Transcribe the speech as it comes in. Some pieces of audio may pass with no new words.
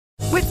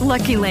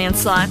Lucky Land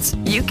Slots,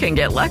 you can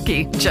get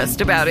lucky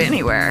just about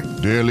anywhere.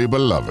 Dearly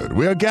beloved,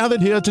 we are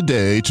gathered here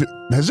today to...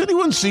 Has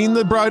anyone seen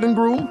the bride and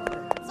groom?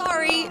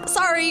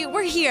 Sorry,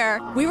 we're here.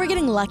 We were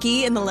getting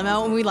lucky in the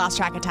limo and we lost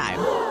track of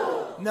time.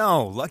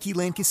 No, Lucky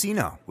Land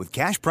Casino, with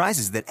cash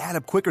prizes that add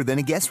up quicker than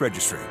a guest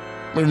registry.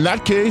 In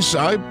that case,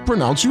 I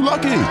pronounce you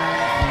lucky.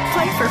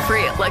 Play for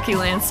free at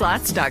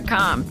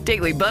LuckyLandSlots.com.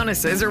 Daily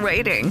bonuses are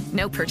waiting.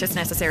 No purchase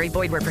necessary.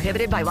 Void where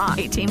prohibited by law.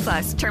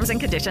 18+. Terms and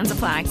conditions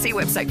apply. See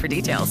website for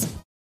details.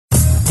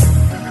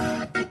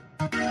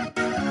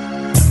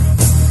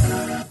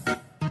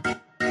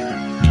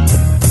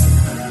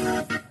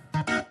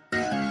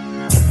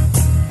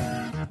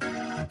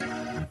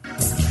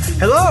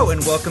 Hello and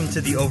welcome to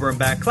the Over and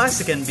Back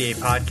Classic NBA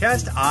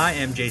podcast. I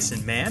am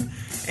Jason Mann,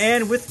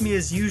 and with me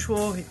as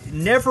usual,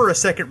 never a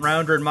second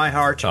rounder in my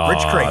heart, Rich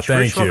Kraetsch.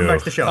 Thank you. Welcome back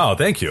to the show. Oh,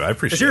 thank you. I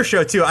appreciate it. It's your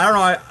show too. I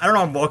don't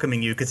know. I'm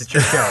welcoming you because it's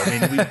your show.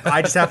 I mean,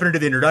 I just happened to do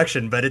the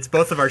introduction, but it's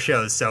both of our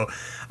shows. So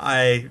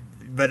I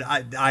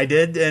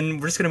did, and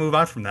we're just going to move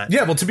on from that.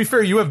 Yeah. Well, to be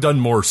fair, you have done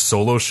more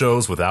solo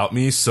shows without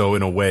me, so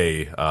in a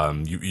way,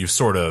 you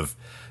sort of.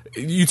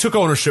 You took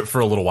ownership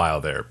for a little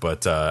while there,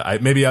 but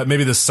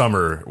maybe this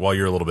summer, while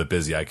you're a little bit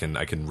busy, I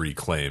can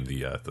reclaim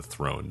the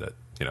throne that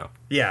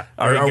Yeah.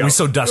 Are we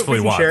so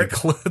desperately want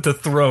the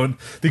throne,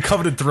 the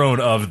coveted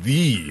throne of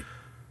the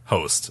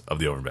host of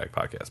the Over and Back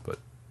podcast? But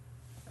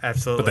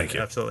absolutely, but thank you.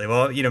 Absolutely.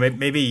 Well,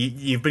 maybe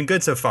you've been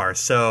good so far,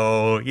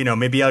 so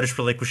maybe I'll just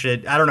relinquish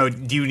it. I don't know.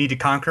 Do you need to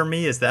conquer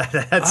me? Is that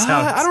sounds?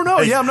 I don't know.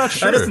 Yeah, I'm not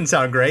sure. That doesn't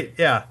sound great.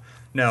 Yeah.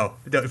 No,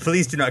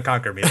 please do not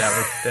conquer me.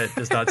 That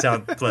does not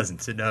sound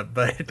pleasant. But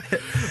all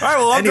right,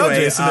 well, I'm done,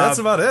 Jason. That's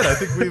about it. I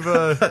think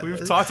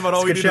we've talked about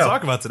all we need to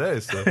talk about today.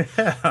 So,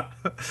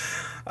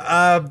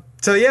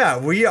 so yeah,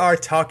 we are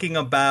talking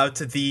about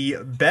the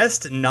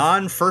best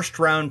non-first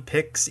round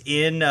picks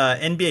in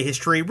NBA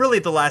history, really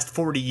the last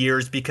 40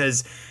 years.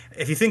 Because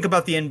if you think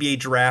about the NBA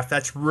draft,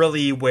 that's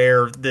really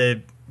where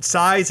the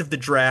size of the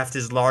draft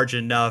is large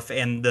enough,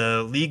 and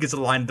the league is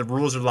aligned, the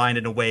rules are aligned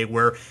in a way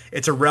where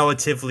it's a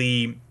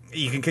relatively.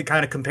 You can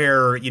kind of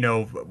compare,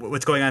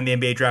 what's going on in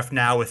the NBA draft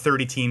now with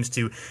 30 teams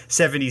to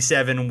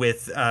 77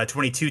 with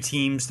 22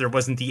 teams. There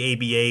wasn't the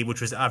ABA, which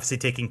was obviously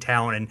taking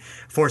talent and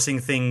forcing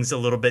things a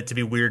little bit to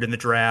be weird in the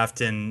draft.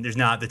 And there's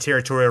not the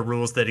territorial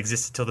rules that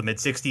existed until the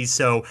mid-60s.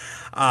 So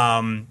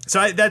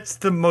that's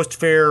the most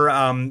fair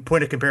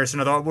point of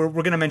comparison. Although we're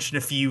going to mention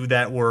a few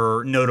that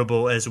were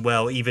notable as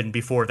well, even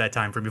before that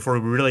time frame, before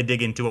we really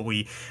dig into what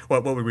we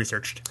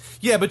researched.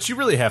 Yeah, but you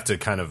really have to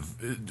kind of,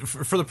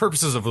 for the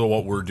purposes of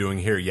what we're doing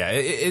here, yeah,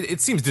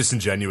 it seems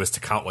disingenuous to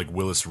count like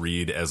Willis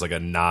Reed as like a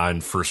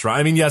non-first round.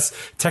 I mean, yes,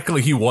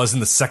 technically he was in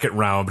the second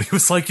round, but he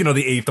was like, the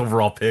 8th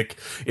overall pick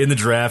in the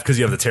draft because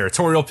you have the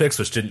territorial picks,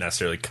 which didn't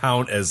necessarily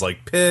count as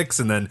like picks,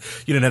 and then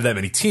you didn't have that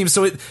many teams.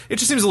 So it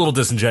just seems a little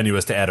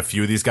disingenuous to add a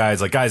few of these guys,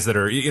 like guys that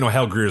are,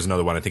 Hal Greer's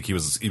another one. I think he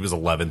was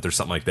 11th or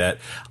something like that.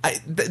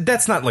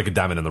 That's not like a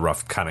diamond in the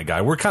rough kind of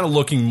guy. We're kind of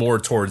looking more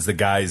towards the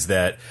guys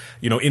that,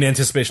 in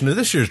anticipation of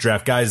this year's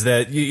draft, guys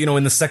that,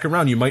 in the second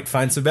round, you might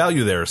find some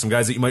value there. Some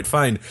guys that you might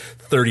find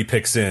 30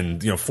 picks in,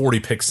 40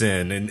 picks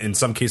in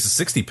some cases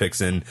 60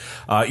 picks in,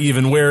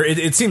 even where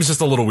it seems just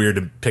a little weird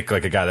to pick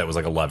like a guy that was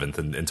like 11th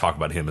and talk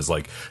about him as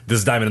like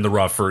this diamond in the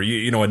rough or,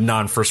 a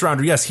non-first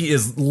rounder. Yes, he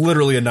is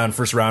literally a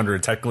non-first rounder,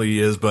 and technically he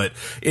is, but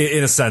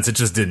in a sense, it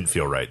just didn't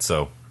feel right.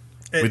 So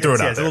we throw it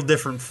out there. It's a little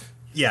different.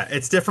 Yeah,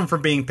 it's different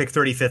from being picked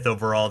 35th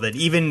overall than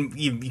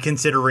even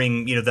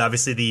considering,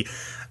 obviously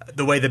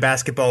the way the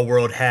basketball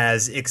world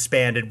has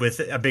expanded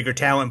with a bigger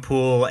talent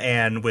pool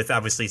and with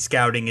obviously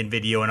scouting and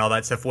video and all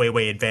that stuff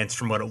way advanced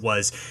from what it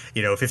was,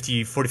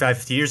 50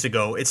 years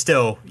ago. It's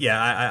still,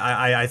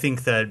 I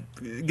think that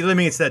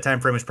limiting it to that time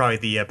frame is probably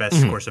the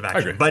best course of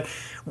action. But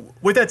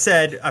with that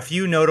said, a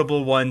few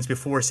notable ones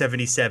before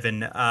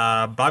 77.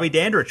 Bobby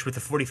Dandridge with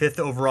the 45th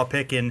overall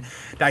pick in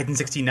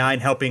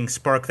 1969, helping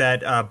spark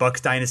that Bucks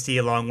dynasty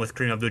along with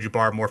Kareem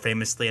Abdul-Jabbar more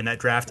famously in that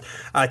draft.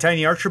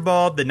 Tiny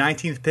Archibald, the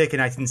 19th pick in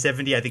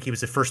 1970. I think he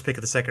was the first pick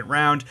of the second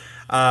round.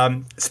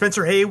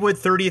 Spencer Haywood,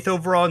 30th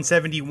overall in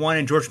 71,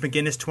 and George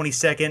McGinnis,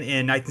 22nd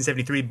in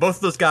 1973. Both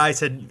of those guys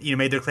had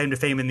made their claim to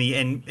fame in the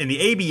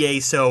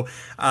ABA, so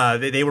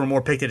they were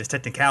more picked at as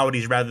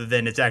technicalities rather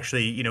than it's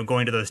actually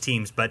going to those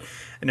teams. But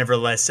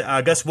nevertheless,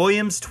 Gus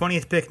Williams,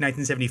 20th pick,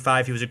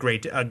 1975. He was a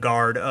great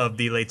guard of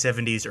the late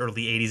 70s,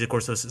 early 80s. Of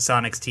course, those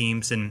Sonics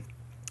teams and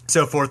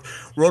so forth.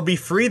 World B.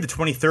 Free, the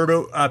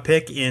 23rd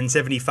pick in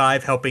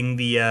 75, helping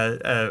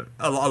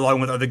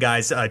along with other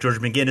guys, George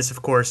McGinnis,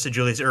 of course,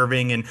 Julius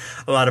Erving, and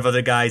a lot of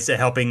other guys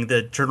helping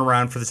the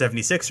turnaround for the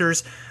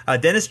 76ers.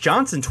 Dennis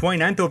Johnson,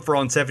 29th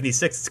overall in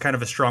 76. It's kind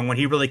of a strong one.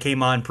 He really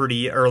came on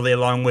pretty early,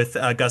 along with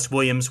Gus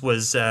Williams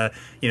was, that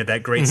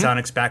great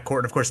Sonics backcourt,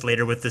 and of course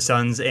later with the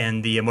Suns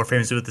and the more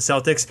famously with the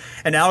Celtics.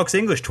 And Alex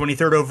English,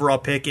 23rd overall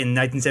pick in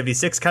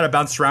 1976, kind of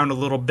bounced around a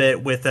little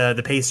bit with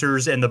the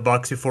Pacers and the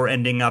Bucks before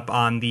ending up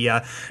on the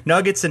the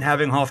Nuggets and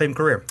having a Hall of Fame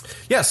career.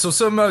 Yeah, so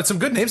some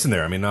good names in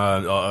there. I mean,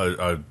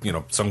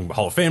 some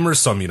Hall of Famers,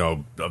 some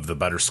of the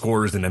better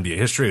scorers in NBA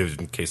history.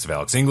 In case of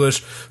Alex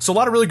English, so a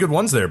lot of really good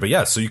ones there. But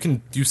yeah, so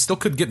you still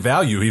could get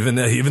value even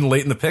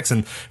late in the picks,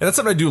 and that's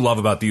something I do love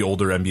about the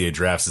older NBA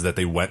drafts is that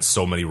they went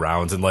so many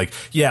rounds, and like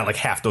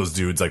half those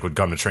dudes would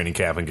come to training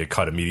camp and get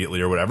cut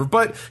immediately or whatever.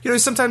 But you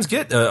sometimes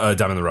get a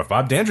diamond in the rough.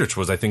 Bob Dandridge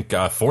was, I think,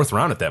 fourth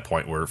round at that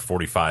point, where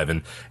 45,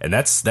 and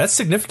that's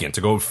significant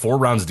to go 4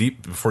 rounds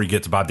deep before you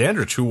get to Bob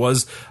Dandridge, who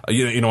was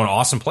an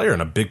awesome player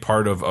and a big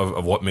part of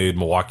what made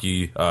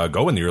Milwaukee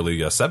go in the early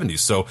 70s.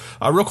 So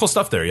real cool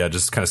stuff there. Yeah,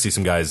 just kind of see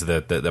some guys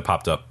that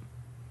popped up.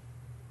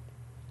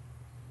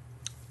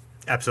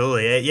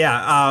 Absolutely,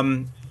 yeah.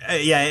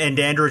 And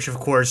Dandridge, of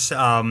course,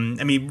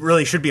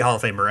 really should be Hall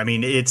of Famer. I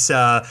mean, it's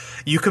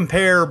you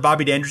compare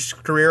Bobby Dandridge's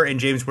career and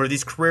James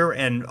Worthy's career,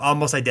 and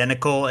almost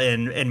identical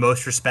in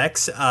most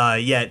respects.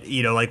 Yet,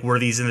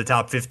 Worthy's in the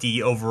top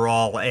 50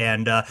 overall,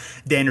 and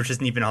Dandridge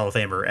isn't even a Hall of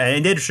Famer.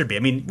 And Dandridge should be. I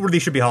mean, Worthy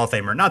should be Hall of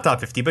Famer, not top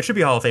 50, but should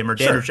be Hall of Famer.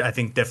 Dandridge, sure. I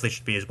think, definitely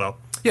should be as well.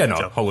 Yeah, no,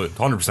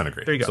 100%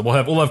 agree. There you go. So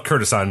we'll have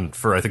Curtis on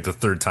for, I think, the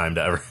third time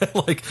to ever.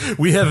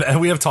 we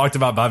have talked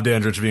about Bob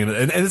Dandridge being,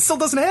 and it still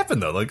doesn't happen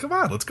though. Like, come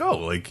on, let's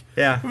go.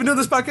 Yeah. We've been doing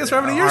this podcast for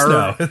how many years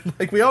now?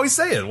 We always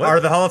say it. What? Are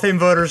the Hall of Fame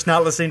voters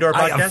not listening to our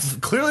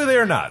podcast? Clearly they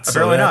are not.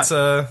 Apparently not.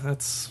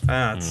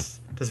 That's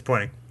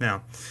disappointing.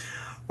 No.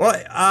 Well,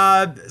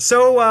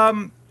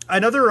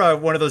 another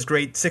one of those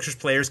great Sixers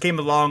players came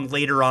along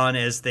later on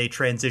as they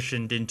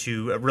transitioned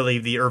into really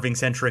the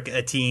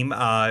Irving-centric team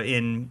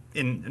in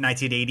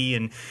 1980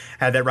 and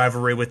had that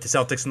rivalry with the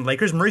Celtics and the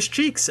Lakers. Maurice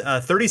Cheeks,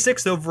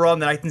 36th overall in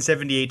the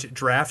 1978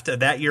 draft.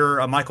 That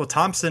year, Michael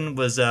Thompson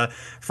was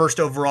first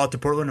overall to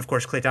Portland, of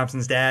course, Klay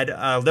Thompson's dad.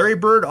 Larry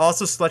Bird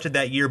also selected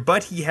that year,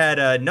 but he had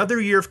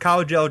another year of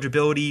college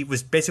eligibility,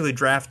 was basically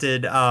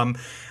drafted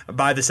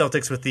by the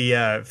Celtics with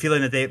the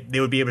feeling that they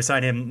would be able to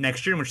sign him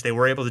next year, in which they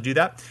were able to do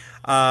that.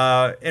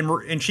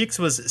 And Cheeks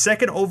was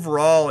second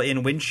overall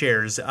in win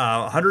shares,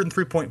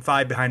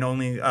 103.5 behind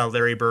only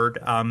Larry Bird.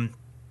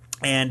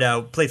 And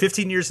played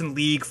 15 years in the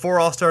league, 4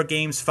 All-Star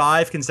games,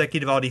 5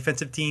 consecutive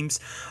all-defensive teams.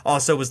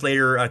 Also was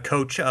later a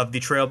coach of the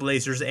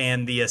Trailblazers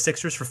and the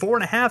Sixers for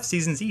 4.5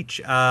 seasons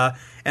each. And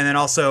then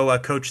also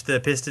coached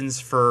the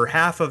Pistons for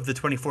half of the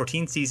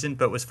 2014 season,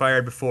 but was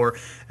fired before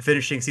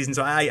finishing season.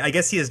 So I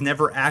guess he has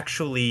never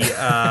actually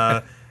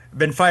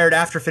been fired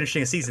after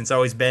finishing a season. It's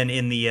always been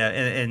in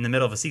the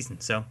middle of a season.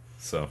 So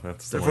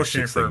that's the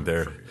unfortunate thing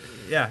there.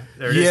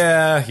 There it is.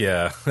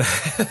 Yeah.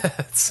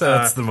 That's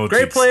the most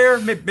great player.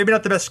 Maybe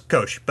not the best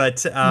coach, but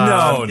is he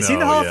in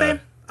the Hall of Fame?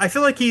 I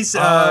feel like he's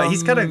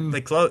kind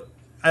of close.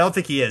 I don't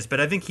think he is, but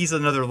I think he's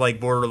another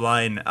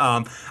borderline.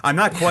 I'm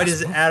not quite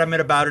as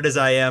adamant about it as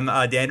I am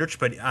Dandridge,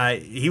 but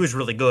he was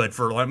really good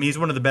he's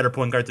one of the better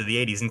point guards of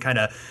the 80s and kind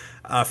of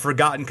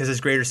forgotten because his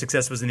greater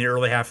success was in the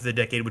early half of the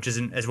decade, which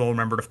isn't as well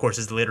remembered, of course,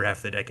 as the later half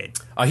of the decade.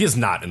 He is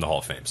not in the Hall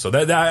of Fame, so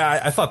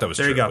I thought that was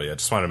there true. You go. I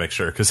just wanted to make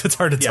sure because it's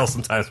hard to tell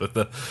sometimes with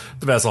the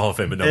Basketball Hall of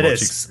Fame, but no,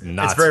 Cheeks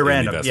not it's very in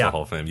random. the Basketball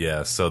Hall of Fame.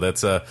 Yeah, so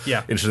that's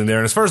interesting there.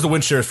 And as far as the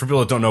win shares, for people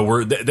that don't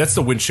know, that's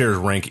the win shares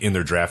rank in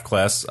their draft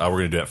class. We're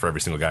going to do that for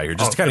every single guy here,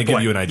 just to kind of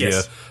give you an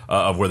idea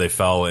of where they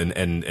fell. And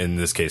in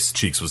this case,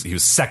 Cheeks was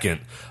second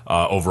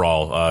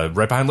overall,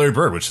 right behind Larry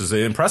Bird, which is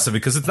impressive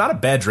because it's not a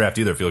bad draft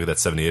either. If you look at that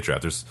 78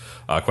 draft, there's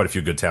quite a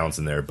few good talents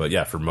in there. But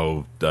yeah, for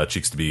Mo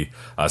Cheeks to be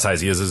as high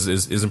as he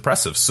is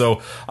impressive.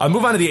 So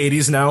move on to the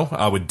 80s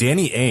now with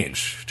Danny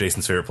Ainge,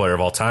 Jason's favorite player of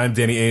all time.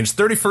 Danny Ainge,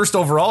 31st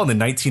overall in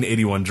the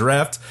 1981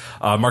 draft.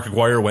 Mark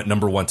Aguirre went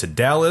number 1 to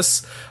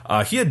Dallas.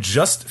 He had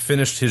just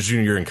finished his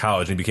junior year in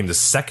college and became the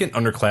second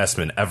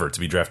underclassman ever to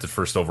be drafted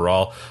first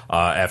overall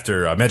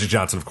after Magic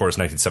Johnson, of course,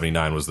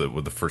 1979 was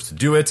the first to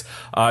do it.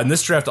 And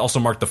this draft also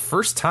marked the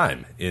first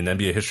time in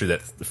NBA history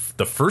that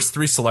the first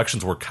 3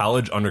 selections were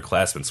college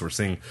underclassmen. So we're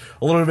seeing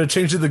a little bit of a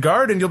change in the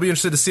guard, and you'll be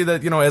interested to see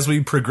that, as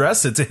we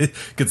progress, it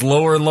gets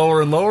lower and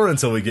lower and lower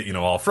until we get,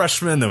 all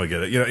freshmen, then we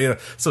get it,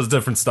 so there's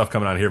different stuff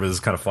coming on here, but it's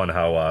kind of fun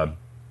how,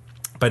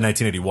 by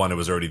 1981, it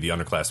was already the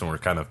underclassmen were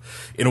kind of,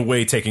 in a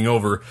way, taking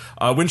over.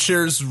 Win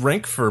shares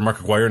rank for Mark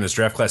Aguirre in his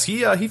draft class.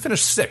 He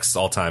finished 6th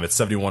all time at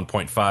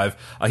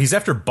 71.5. He's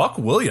after Buck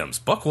Williams.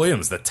 Buck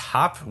Williams, the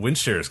top win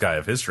shares guy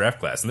of his draft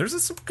class. And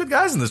there's some good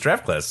guys in this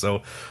draft class.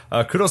 So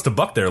kudos to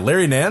Buck there.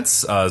 Larry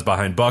Nance is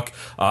behind Buck.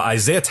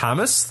 Isaiah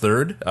Thomas,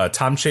 3rd.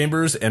 Tom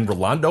Chambers and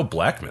Rolando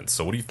Blackman.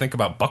 So what do you think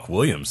about Buck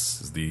Williams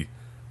as the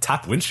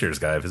top win shares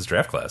guy of his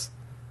draft class?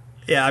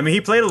 Yeah, he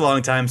played a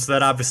long time, so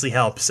that obviously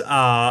helps.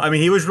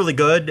 He was really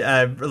good,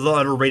 a little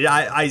underrated.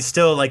 I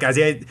still like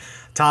Isaiah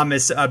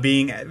Thomas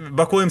being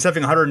Buck Williams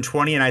having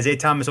 120 and Isaiah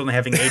Thomas only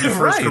having 80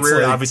 for his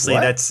career. Obviously, what?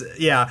 That's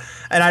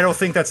and I don't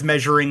think that's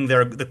measuring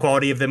the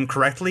quality of them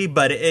correctly,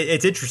 but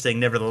it's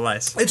interesting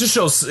nevertheless. It just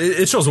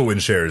shows what win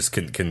shares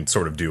can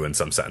sort of do in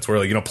some sense.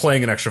 Where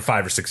playing an extra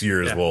 5 or 6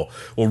 years will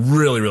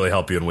really really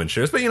help you in win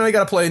shares, but you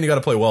got to play and you got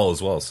to play well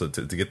as well. So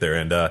to get there,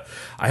 and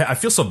I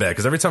feel so bad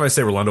because every time I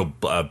say Rolando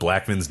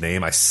Blackman's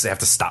name, I have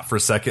to stop for a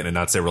second and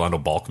not say Rolando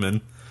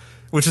Balkman.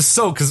 Which is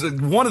so, because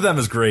one of them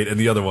is great and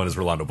the other one is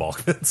Rolando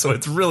Balkman. So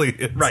it's right.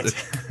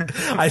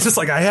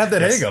 I have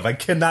that hang up. I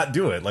cannot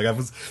do it. Like, I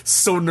was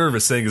so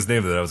nervous saying his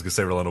name that I was going to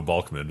say Rolando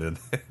Balkman. And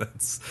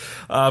that's,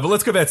 but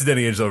let's go back to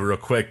Danny Ainge real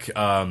quick.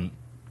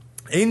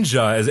 Ainge,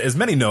 as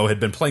many know, had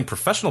been playing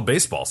professional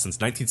baseball since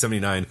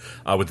 1979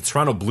 with the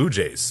Toronto Blue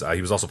Jays.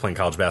 He was also playing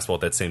college basketball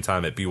at that same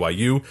time at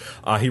BYU.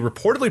 He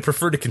reportedly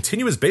preferred to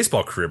continue his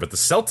baseball career, but the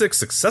Celtics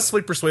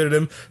successfully persuaded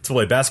him to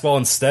play basketball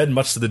instead,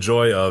 much to the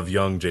joy of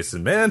young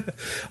Jason Mann.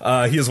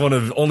 He is one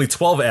of only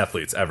 12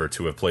 athletes ever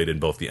to have played in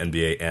both the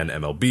NBA and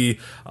MLB.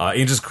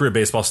 Ainge's career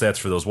baseball stats,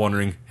 for those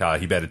wondering,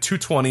 he batted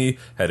 .220,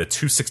 had a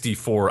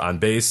 .264 on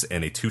base,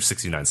 and a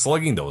 .269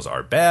 slugging. Those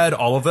are bad,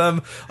 all of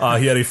them.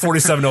 He had a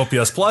 47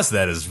 OPS plus.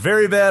 That is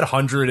very bad.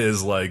 100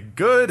 is like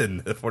good,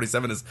 and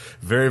 47 is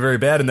very, very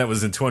bad. And that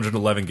was in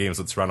 211 games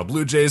with the Toronto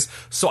Blue Jays.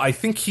 So I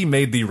think he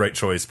made the right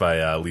choice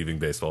by leaving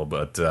baseball.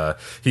 But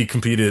he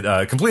completed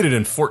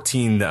in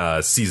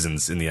 14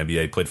 seasons in the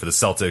NBA. Played for the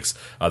Celtics,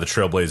 the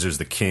Trailblazers,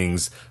 the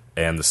Kings,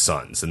 and the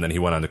Suns. And then he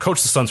went on to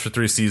coach the Suns for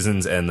 3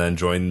 seasons, and then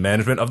joined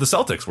management of the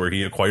Celtics, where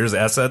he acquires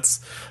assets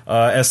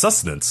as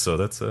sustenance. So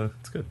that's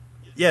good.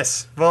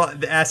 Yes. Well,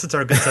 the assets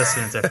are good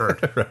sustenance, I've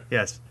heard. Right.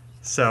 Yes.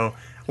 So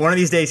one of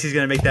these days he's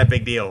going to make that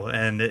big deal,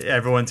 and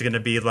everyone's going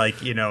to be like,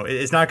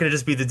 it's not going to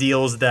just be the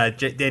deals that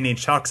Danny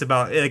Ainge talks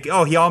about. Like,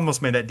 oh, he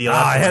almost made that deal.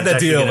 I had that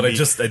deal, but I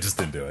just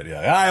didn't do it. Yeah,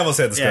 I almost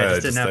had this guy.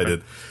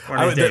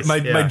 I did.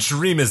 My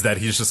dream is that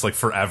he's just like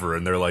forever,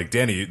 and they're like,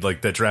 Danny,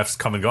 like that draft's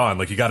come and gone.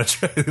 Like you got to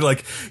trade.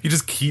 Like he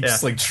just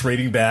keeps like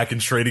trading back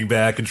and trading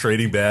back and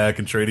trading back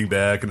and trading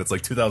back, and it's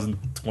like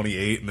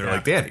 2028, and they're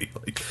like, Danny,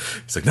 like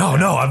he's like, no,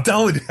 I'm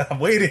telling you, I'm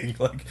waiting.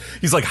 Like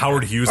he's like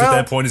Howard Hughes at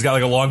that point. He's got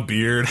like a long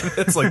beard.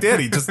 It's like,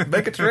 Danny, just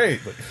make a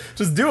trade. Like,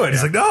 just do it.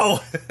 He's like,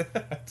 no,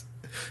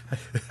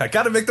 I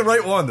got to make the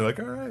right one. They're like,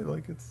 all right,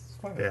 like it's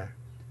fine. Yeah.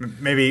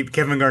 Maybe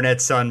Kevin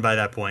Garnett's son by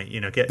that point,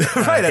 right, at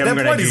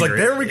that point, he's like,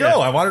 there we go.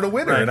 I wanted a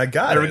winner, and I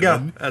got it. There we go.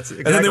 And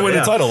then they win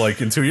the title,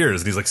 like, in 2 years.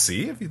 And he's like,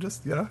 see, if you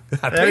just, have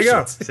there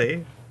patience. You go.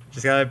 See?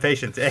 Just got to have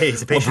patience. Hey,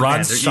 he's a patient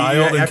LeBron's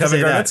child and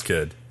Kevin Garnett's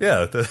kid.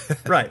 Yeah.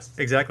 Right,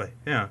 exactly.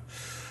 Yeah.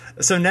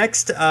 So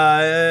next,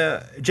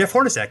 Jeff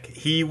Hornacek.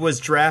 He was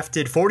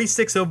drafted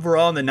 46th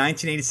overall in the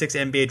 1986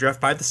 NBA draft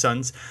by the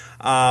Suns.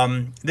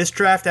 This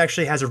draft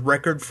actually has a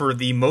record for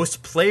the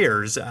most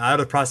players out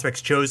of the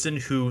prospects chosen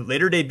who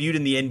later debuted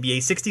in the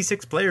NBA,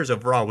 66 players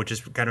overall, which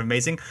is kind of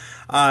amazing.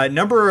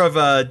 Number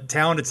of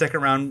talented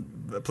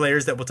second-round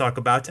players that we'll talk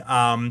about.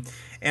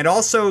 And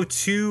also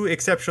 2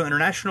 exceptional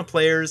international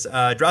players,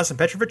 Drazen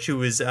Petrovic, who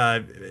was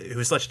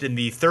selected in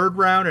the 3rd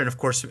round and, of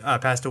course,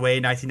 passed away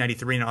in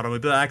 1993 in an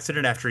automobile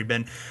accident after he'd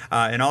been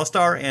an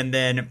All-Star. And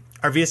then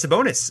Arvydas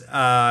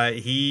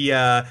Sabonis. He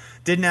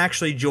didn't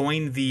actually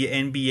join the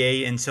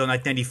NBA until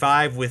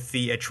 1995 with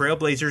the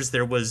Trailblazers.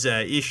 There was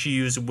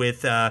issues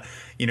with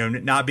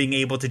not being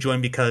able to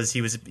join because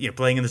he was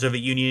playing in the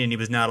Soviet Union and he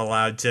was not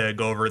allowed to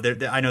go over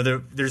there. I know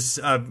there's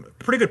a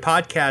pretty good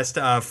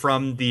podcast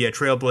from the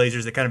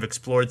Trailblazers that kind of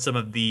explored some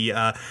of the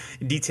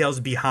details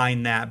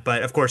behind that.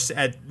 But of course,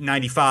 at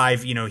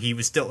 95, he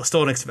was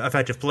still an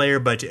effective player,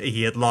 but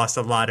he had lost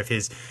a lot of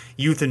his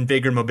youth and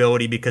vigor and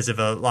mobility because of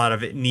a lot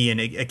of knee and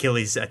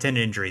Achilles tendon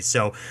injuries.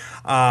 So,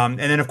 and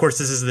then of course,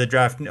 this is the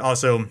draft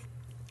also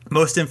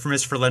most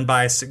infamous for Len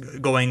Bias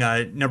going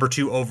number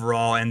 2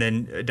 overall and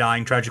then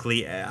dying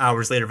tragically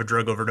hours later of a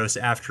drug overdose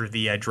after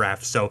the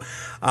draft. So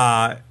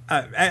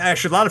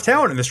actually a lot of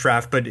talent in this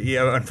draft, but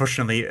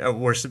unfortunately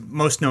we're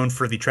most known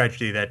for the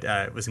tragedy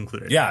that was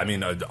included. Yeah, I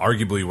mean,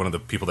 arguably one of the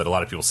people that a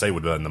lot of people say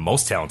would have been the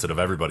most talented of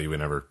everybody. We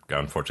never,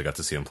 unfortunately, got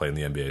to see him play in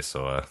the NBA,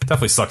 so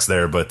definitely sucks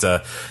there. But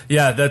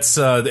yeah, that's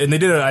and they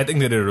did. I think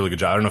they did a really good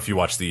job. I don't know if you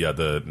watched the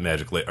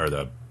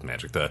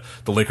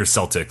Lakers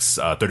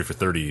Celtics 30 for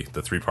 30,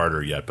 the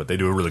 3-parter yet, but they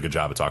do a really good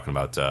job of talking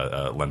about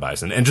Len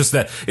Bias and just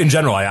that in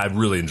general. I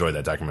really enjoyed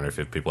that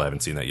documentary. If people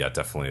haven't seen that yet,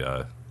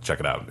 definitely check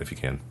it out if you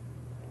can.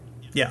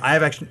 Yeah, I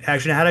have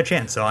actually had a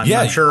chance, so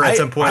I'm sure at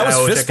some point I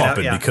will was fist check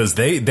bumping it out. because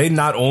they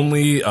not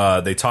only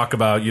they talk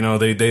about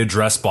they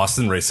address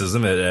Boston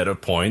racism at a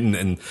point,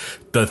 and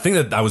the thing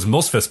that I was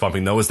most fist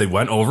bumping though is they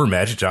went over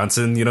Magic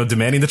Johnson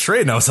demanding the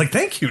trade, and I was like,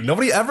 thank you.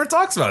 Nobody ever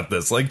talks about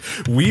this. Like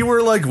we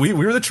were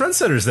the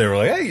trendsetters there. We're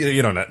like,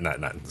 hey, not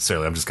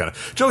necessarily. I'm just kind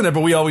of joking there,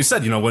 but we always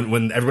said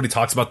when everybody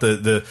talks about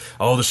the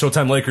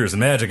Showtime Lakers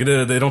and Magic,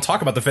 they don't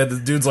talk about the fact that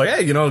the dude's like,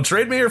 hey,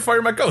 trade me or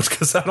fire my coach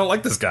because I don't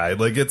like this guy.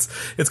 Like it's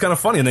kind of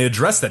funny, and they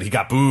addressed that he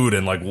got booed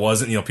and like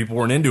wasn't people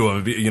weren't into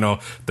him.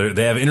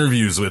 They have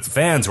interviews with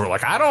fans who are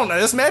like, I don't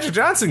know this Magic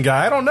Johnson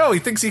guy. I don't know. He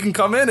thinks he can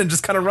come in and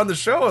just kind of run the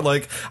show. And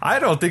like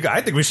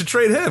I think we should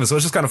trade him. So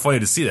it's just kind of funny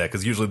to see that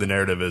because usually the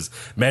narrative is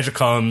Magic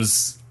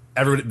comes,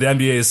 the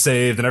NBA is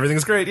saved and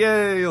everything's great.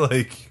 Yay!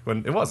 Like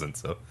when it wasn't.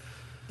 So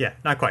yeah,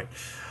 not quite.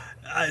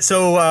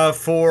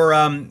 For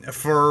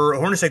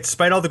Hornacek,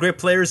 despite all the great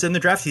players in the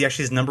draft, he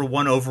actually is number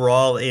 1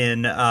 overall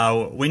in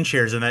win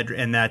shares in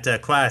that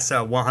class,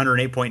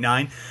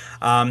 108.9.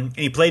 And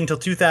he played until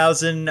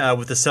 2000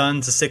 with the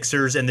Suns, the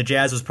Sixers, and the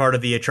Jazz. Was part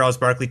of the Charles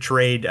Barkley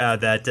trade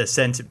that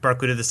sent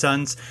Barkley to the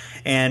Suns.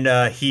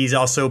 And he's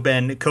also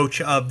been coach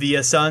of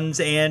the Suns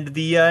and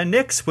the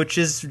Knicks, which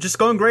is just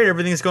going great.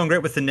 Everything's going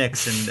great with the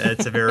Knicks, and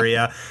it's a very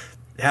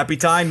happy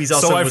time. He's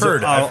also I've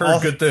heard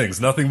good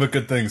things, nothing but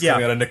good things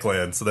coming out of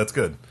Nickland, so that's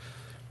good.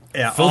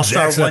 Yeah, Phil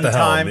All-Star Jackson one at the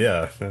time.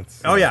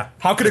 helm. Yeah.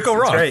 How could it go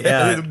wrong? Great,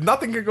 yeah.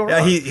 Nothing could go wrong.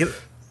 Yeah, he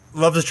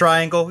loves the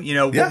triangle. Won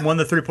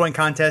the 3-point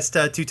contest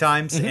 2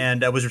 times,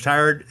 and was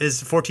retired.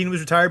 His 14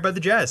 was retired by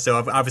the Jazz, so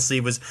obviously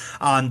was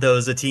on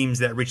those teams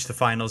that reached the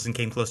finals and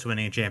came close to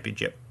winning a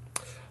championship.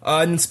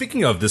 And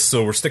speaking of this,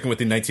 so we're sticking with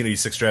the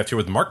 1986 draft here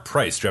with Marc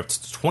Price,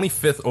 drafted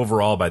 25th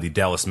overall by the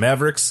Dallas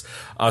Mavericks.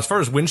 As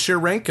far as win share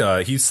rank,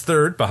 he's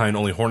 3rd behind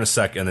only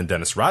Hornacek and then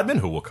Dennis Rodman,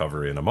 who we'll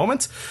cover in a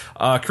moment.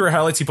 Career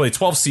highlights, he played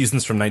 12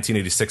 seasons from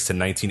 1986 to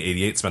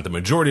 1988, spent the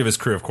majority of his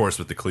career, of course,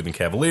 with the Cleveland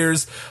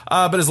Cavaliers,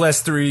 but his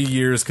last 3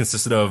 years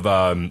consisted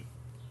of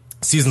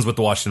seasons with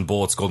the Washington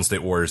Bullets, Golden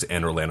State Warriors,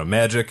 and Orlando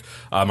Magic.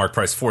 Marc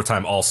Price,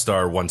 4-time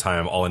All-Star,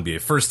 1-time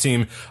All-NBA First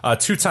Team,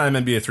 2-time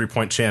NBA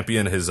 3-point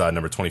champion, his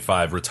number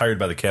 25, retired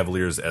by the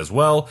Cavaliers as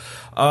well.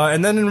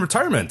 And then in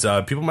retirement,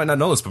 people might not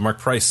know this, but Marc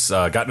Price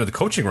got into the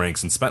coaching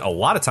ranks and spent a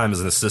lot of time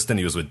as an assistant.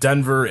 He was with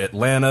Denver,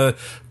 Atlanta,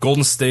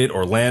 Golden State,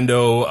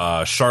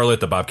 Orlando, Charlotte,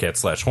 the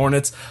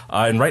Bobcats/Hornets.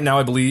 And right now,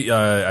 I believe,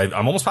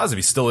 I'm almost positive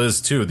he still is,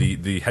 too,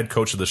 the head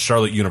coach of the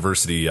Charlotte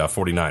University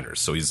 49ers.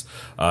 So he's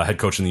head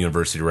coach in the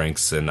university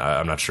ranks, and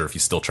I'm not sure if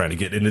he's still trying to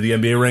get into the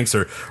NBA ranks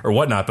or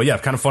whatnot, but yeah,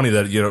 kind of funny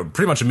that,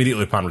 pretty much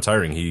immediately upon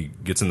retiring, he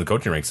gets in the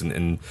coaching ranks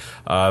and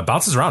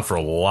bounces around for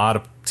a lot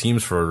of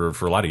teams for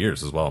a lot of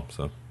years as well.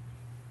 So,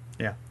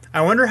 yeah. I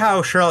wonder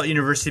how Charlotte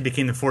University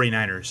became the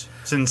 49ers,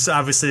 since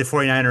obviously the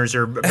 49ers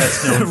are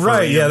best known for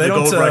right, yeah, the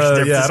gold rush.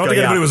 I don't think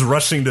anybody was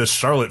rushing to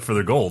Charlotte for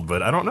their gold,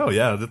 but I don't know.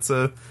 Yeah, it's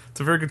a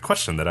very good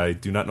question that I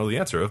do not know the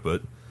answer of,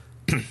 but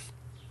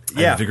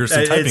yeah,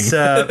 vigorously typing it's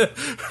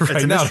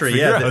right a now. mystery.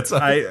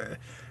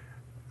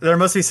 There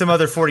must be some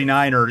other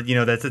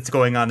 49er, that's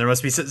going on. There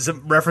must be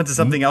some reference to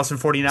something else in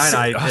 49.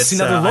 See,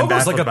 now their logo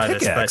is like a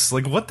pickaxe.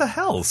 Like, what the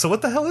hell? So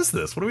what the hell is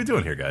this? What are we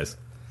doing here, guys?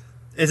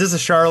 Is this a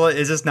Charlotte?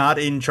 Is this not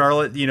in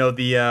Charlotte?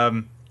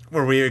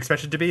 Where we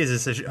expect it to be? Is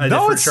this a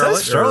different Charlotte?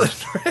 Says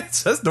Charlotte. It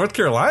says North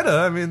Carolina.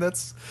 I mean,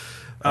 that's...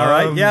 All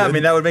right, yeah, I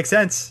mean, that would make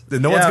sense.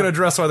 No one's going to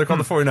address why they're called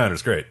the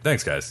 49ers. Great.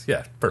 Thanks, guys.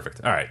 Yeah,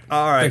 perfect. All right.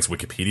 Thanks,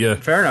 Wikipedia.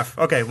 Fair enough.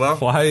 Okay, well...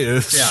 Why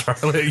is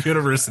Charlotte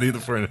University the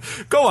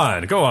 49ers? Go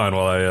on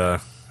while I...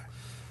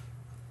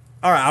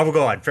 All right, I will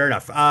go on. Fair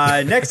enough.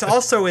 Next,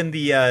 also in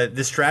the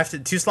this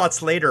draft, 2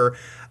 slots later,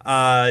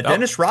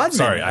 Dennis Rodman.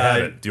 Sorry, I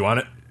have it. Do you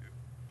want it?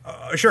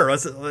 Sure,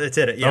 let's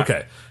hit it. Yeah.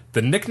 Okay.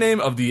 The nickname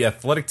of the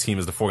athletic team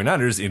is the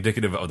 49ers,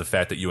 indicative of the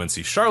fact that UNC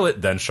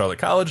Charlotte, then Charlotte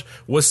College,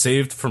 was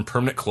saved from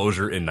permanent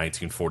closure in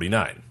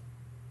 1949.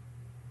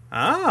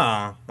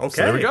 Ah, okay.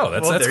 So there we go.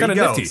 That's kind of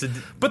nifty. So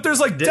but there's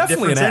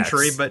definitely an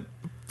century, axe. But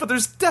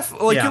there's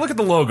definitely you look at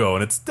the logo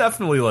and it's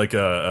definitely like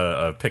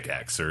a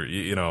pickaxe or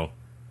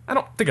I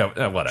don't think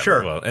whatever.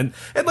 Sure. Well, and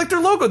their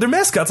logo, their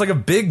mascot's like a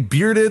big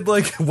bearded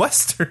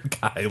Western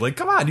guy. Like,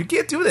 come on, you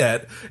can't do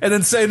that. And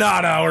then say,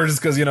 no, we're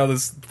just because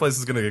this place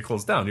is going to get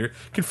closed down. You're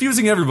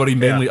confusing everybody,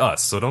 mainly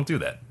us. So don't do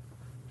that.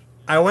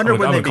 I wonder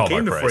when they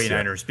became the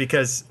 49ers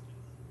because,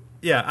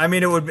 I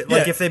mean, it would be,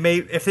 if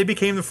they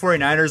became the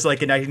 49ers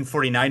in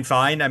 1949,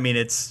 fine. I mean,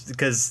 it's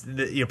because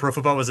pro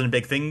football wasn't a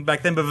big thing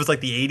back then. But if it was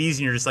the 80s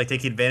and you're just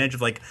taking advantage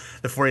of the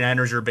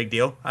 49ers are a big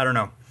deal. I don't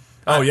know.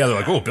 Oh yeah,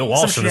 they're like, Bill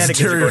Walsh and this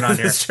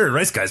Jerry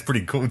Rice guy's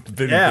pretty cool,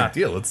 big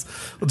deal. Let's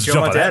jump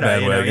on that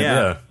bandwagon.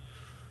 Yeah,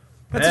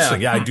 that's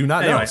interesting. Yeah, I do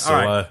not know.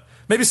 So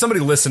maybe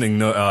somebody listening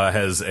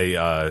has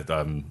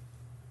a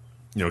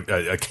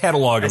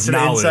catalog of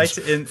knowledge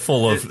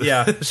full of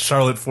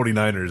Charlotte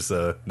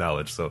 49ers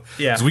knowledge. So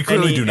we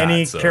clearly do not.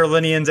 Any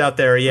Carolinians out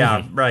there?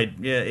 Yeah, right.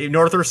 Yeah,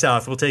 north or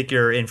south, we'll take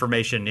your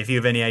information if you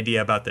have any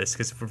idea about this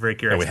because we're very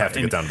curious. We have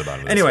to get down to the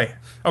bottom of this. Anyway,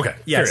 okay.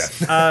 Yes.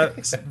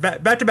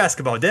 Back to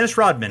basketball. Dennis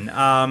Rodman.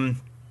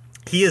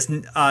 He is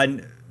not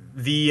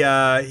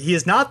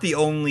the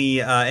only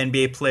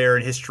NBA player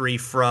in history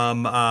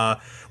from.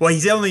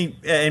 He's the only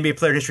NBA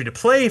player in history to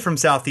play from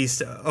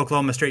Southeast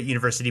Oklahoma State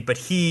University, but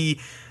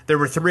there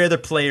were 3 other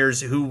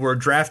players who were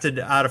drafted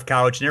out of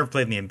college and never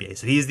played in the NBA.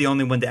 So he's the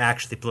only one to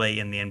actually play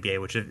in the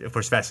NBA, which is, of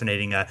course,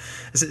 fascinating.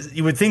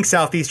 You would think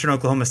Southeastern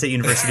Oklahoma State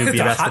University would be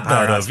a basketball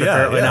powerhouse, but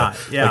apparently not.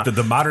 Yeah. Like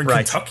the modern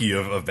Kentucky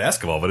of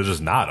basketball, but it's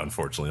just not,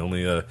 unfortunately.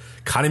 Only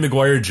Connie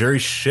McGuire, Jerry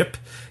Shipp,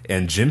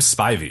 and Jim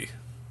Spivey.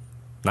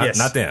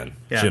 Not Dan.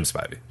 Yeah. Jim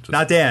Spivey.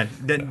 Not Dan.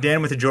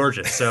 Dan went to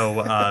Georgia.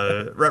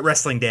 So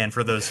wrestling Dan,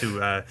 for those who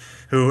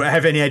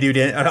have any idea.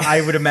 Dan, I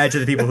would imagine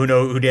the people who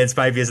know who Dan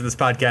Spivey is in this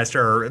podcast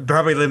are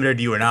probably limited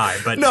to you and I.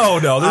 But no.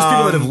 There's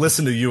people that have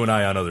listened to you and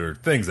I on other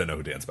things that know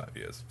who Dan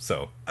Spivey is.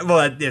 So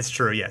that's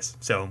true. Yes.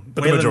 So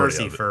but the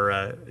majority mercy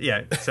for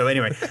So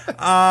anyway,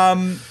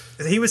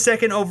 he was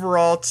second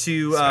overall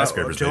to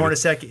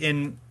Hornacek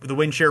in the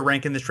win share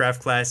rank in this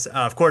draft class.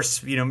 Of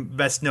course,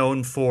 best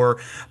known for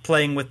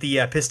playing with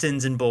the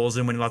Pistons and Bulls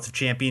and winning lots of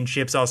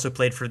championships. Also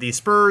played for the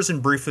Spurs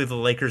and briefly the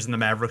Lakers and the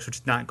Mavericks,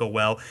 which did not go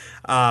well.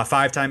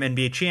 5-time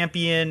NBA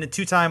champion,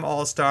 2-time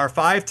All-Star,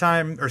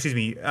 2-time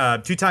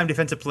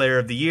Defensive Player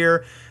of the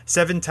Year,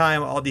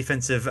 7-time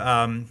All-Defensive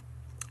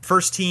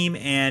First Team,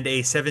 and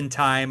a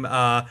 7-time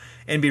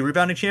NBA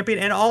rebounding champion,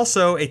 and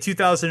also a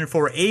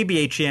 2004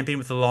 ABA champion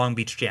with the Long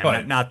Beach Jam.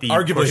 Right. Not the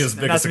arguably his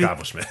biggest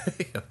accomplishment.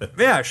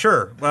 Yeah,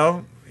 sure.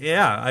 Well,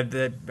 yeah,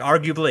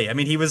 arguably. I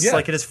mean, he was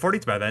like in his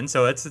 40s by then,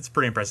 so it's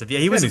pretty impressive. Yeah,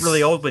 he wasn't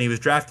really old when he was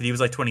drafted. He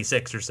was like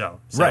 26 or so.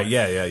 Right,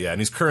 yeah.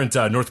 And he's current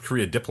North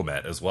Korea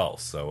diplomat as well,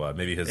 so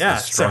maybe his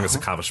strongest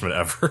accomplishment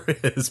ever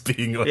is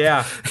being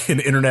an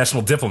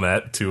international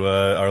diplomat to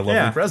our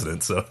lovely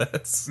president. So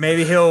that's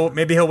maybe he'll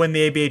win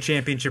the ABA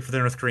championship for the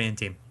North Korean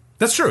team.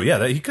 That's true.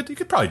 Yeah, he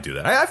could probably do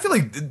that. I feel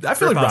like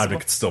Rodman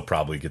could still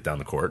probably get down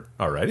the court.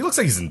 All right, he looks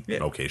like he's in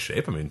okay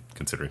shape. I mean,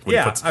 considering what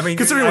he puts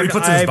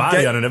in his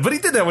body on it. But he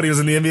did that when he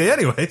was in the NBA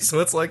anyway. So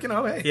it's like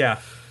hey. Yeah,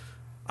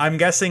 I'm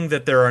guessing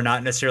that there are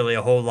not necessarily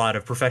a whole lot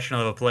of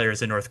professional level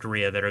players in North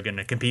Korea that are going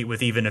to compete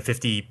with even a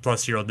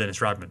 50-plus-year-old Dennis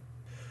Rodman.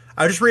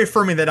 I was just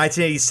reaffirming that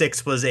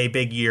 1986 was a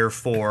big year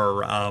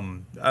for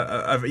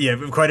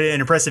quite an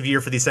impressive year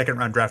for the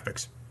second-round draft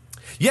picks.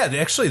 Yeah,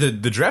 actually,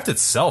 the draft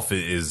itself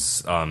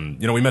is,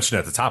 we mentioned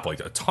at the top,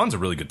 like tons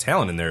of really good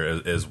talent in there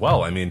as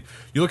well. I mean,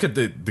 you look at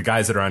the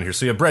guys that are on here.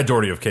 So you have Brad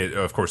Daugherty,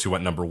 of course, who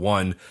went number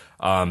 1.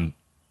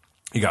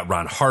 You got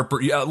Ron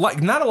Harper,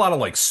 not a lot of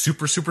like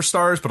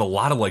superstars, but a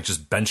lot of like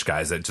just bench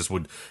guys that just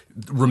would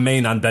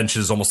remain on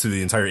benches almost through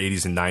the entire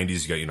 80s and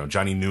 90s. You got,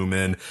 Johnny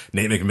Newman,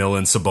 Nate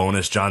McMillan,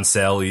 Sabonis, John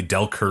Sally,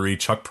 Del Curry,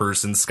 Chuck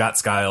Person, Scott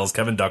Skiles,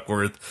 Kevin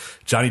Duckworth,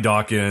 Johnny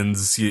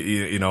Dawkins,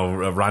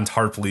 Ron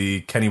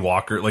Tarpley, Kenny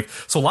Walker.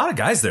 So a lot of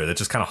guys there that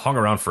just kind of hung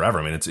around forever.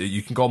 I mean,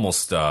 you can go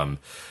almost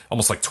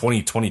like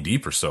 20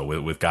 deep or so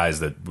with guys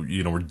that,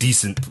 were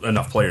decent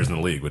enough players in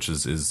the league, which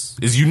is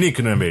unique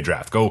in an NBA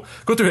draft. Go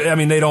through. I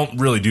mean, they don't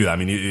really do that. I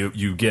mean,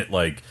 you get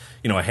like,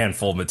 a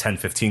handful of 10,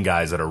 15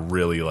 guys that are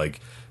really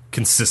like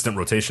consistent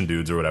rotation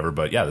dudes or whatever.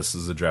 But yeah, this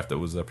is a draft that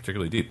was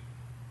particularly deep.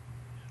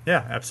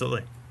 Yeah,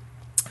 absolutely.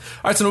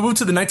 All right, so we'll move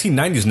to the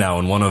 1990s now,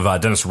 and one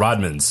of Dennis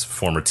Rodman's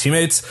former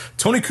teammates,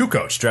 Toni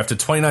Kukoc, drafted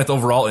 29th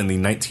overall in the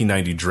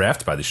 1990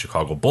 draft by the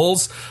Chicago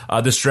Bulls.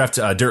 This draft,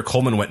 Derek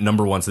Coleman went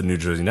number 1 to the New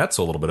Jersey Nets,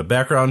 so a little bit of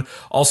background.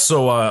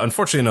 Also,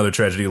 unfortunately, another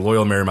tragedy,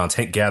 loyal Marymount's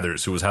Hank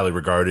Gathers, who was highly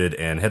regarded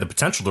and had the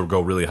potential to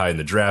go really high in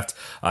the draft.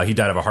 He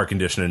died of a heart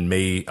condition in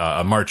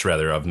March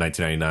of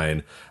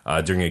 1999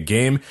 during a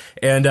game.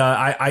 And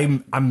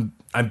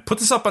I put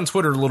this up on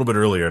Twitter a little bit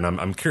earlier, and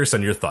I'm curious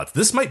on your thoughts.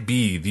 This might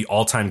be the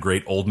all-time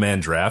great old man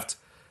draft,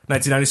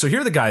 1990. So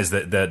here are the guys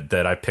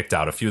that I picked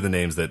out, a few of the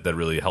names that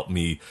really helped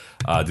me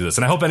do this.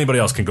 And I hope anybody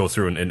else can go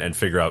through and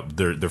figure out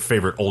their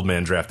favorite old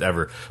man draft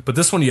ever. But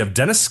this one, you have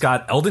Dennis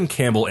Scott, Eldon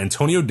Campbell,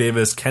 Antonio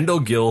Davis, Kendall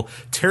Gill,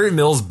 Terry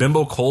Mills,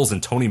 Bimbo Coles,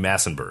 and Tony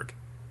Massenberg.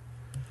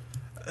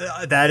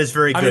 That is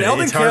very good. I mean,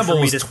 Eldon Campbell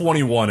was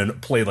 21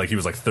 and played like he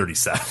was like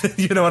 37.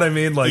 You know what I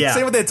mean?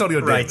 Same with Antonio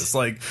Davis.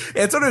 Like,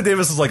 Antonio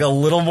Davis was like a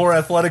little more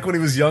athletic when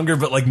he was younger,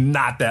 but like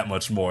not that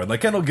much more. And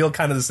like Kendall Gill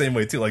kind of the same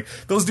way too. Like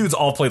those dudes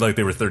all played like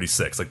they were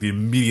 36, like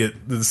the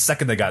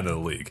second they got into the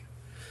league.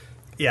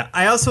 Yeah,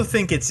 I also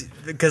think it's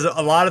because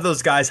a lot of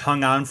those guys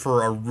hung on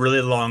for a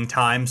really long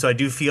time, so I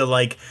do feel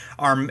like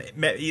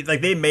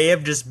they may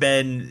have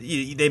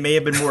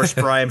been more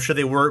spry. I'm sure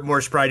they were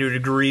more spry to a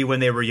degree when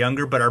they were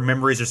younger, but our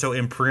memories are so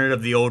imprinted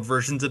of the old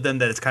versions of them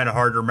that it's kind of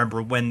hard to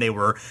remember when they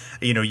were,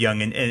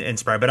 young and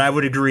spry. But I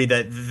would agree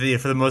that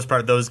for the most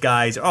part, those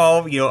guys,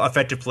 all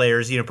effective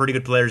players, pretty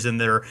good players in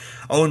their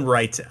own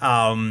right.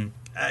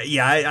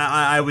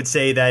 I would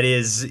say that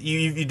is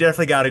you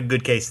definitely got a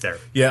good case there.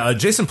 Yeah,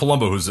 Jason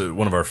Palumbo, who's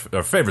one of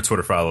our favorite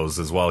Twitter follows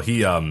as well.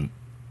 He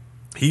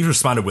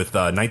responded with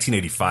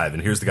 1985,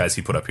 and here's the guys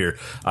he put up here: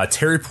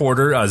 Terry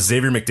Porter,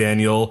 Xavier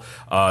McDaniel,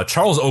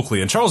 Charles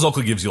Oakley, and Charles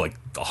Oakley gives you like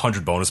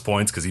 100 bonus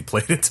points because he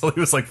played until he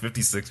was like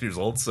 56 years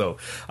old. So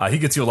he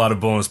gets you a lot of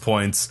bonus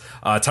points.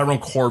 Tyrone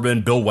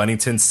Corbin, Bill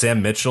Wennington,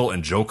 Sam Mitchell,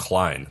 and Joe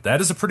Klein. That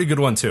is a pretty good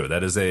one too.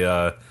 That is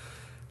a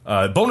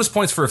bonus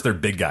points for if they're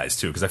big guys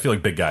too, because I feel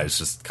like big guys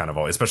just kind of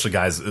always, especially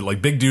guys like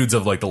big dudes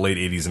of like the late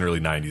 80s and early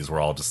 90s, were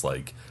all just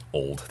like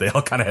old. They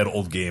all kind of had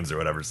old games or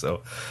whatever.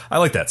 So I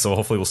like that. So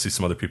hopefully we'll see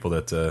some other people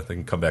that they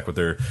can come back with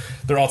their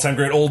all-time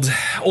great old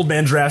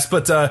man drafts.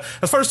 But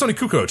as far as Toni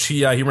Kukoc,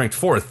 he ranked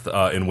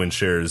 4th in win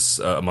shares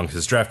among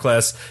his draft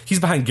class. He's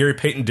behind Gary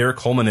Payton, Derek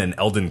Coleman, and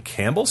Eldon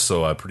Campbell.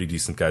 So pretty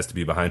decent guys to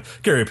be behind.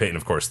 Gary Payton,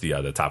 of course,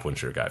 the top win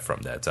share guy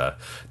from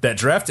that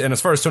draft. And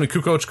as far as Toni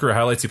Kukoc career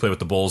highlights, he played with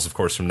the Bulls, of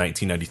course, from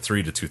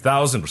 1993 to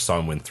 2000, which saw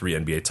him win 3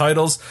 NBA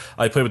titles.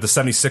 He played with the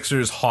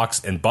 76ers,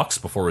 Hawks, and Bucks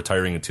before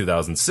retiring in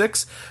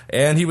 2006.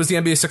 And he was the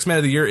NBA Sixth Man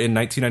of the Year in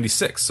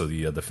 1996, so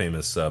the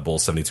famous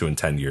Bulls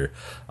 72-10 year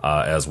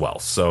as well.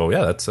 So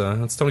yeah, that's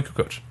Toni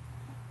Kukoc.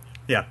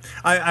 Yeah,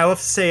 I will have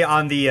to say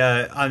on the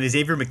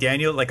Xavier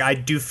McDaniel, like I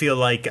do feel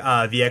like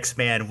the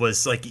X-Man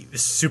was like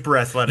super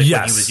athletic when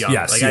he was young.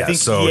 I think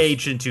he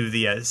aged into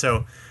the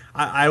so.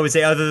 I would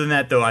say, other than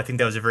that, though, I think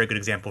that was a very good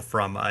example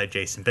from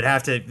Jason. But I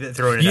have to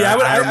throw it in. Yeah,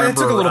 I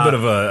took a little bit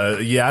of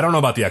a. I don't know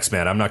about the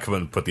X-Men. I'm not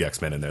going to put the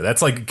X-Men in there.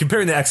 That's like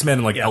comparing the X-Men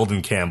and like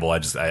Eldon Campbell.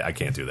 I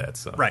can't do that.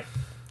 So right,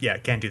 yeah,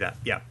 can't do that.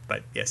 Yeah,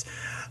 but yes.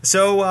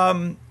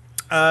 So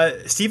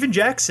Steven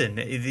Jackson,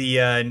 the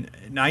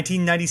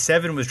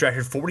 1997 was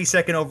drafted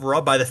 42nd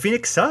overall by the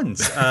Phoenix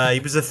Suns. He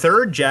was the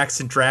 3rd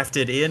Jackson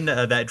drafted in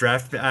that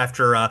draft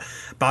after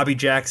Bobby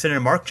Jackson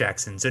and Mark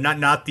Jackson. So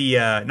not the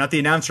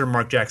announcer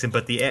Mark Jackson,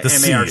 but the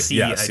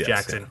MARC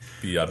Jackson,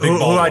 the big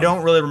who I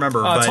don't really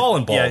remember. But tall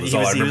and bald is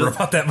all I remember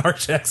about that Mark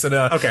Jackson.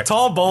 Okay,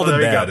 tall, bald,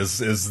 and bad is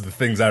the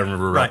things I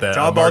remember about that.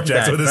 Tall, Mark bald,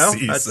 Jackson with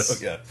a C.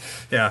 So,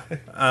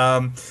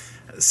 yeah.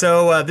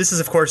 So this is,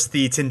 of course,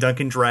 the Tim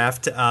Duncan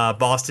draft.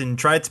 Boston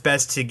tried its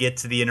best to get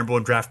to the number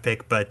 1 draft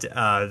pick, but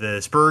the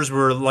Spurs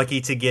were lucky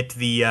to get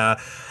the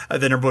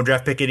number 1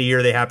 draft pick in a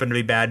year they happened to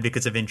be bad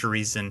because of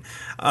injuries and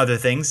other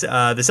things. The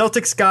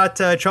Celtics got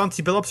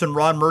Chauncey Billups and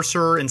Ron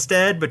Mercer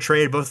instead, but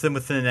traded both of them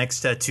within the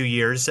next 2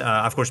 years.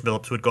 Of course,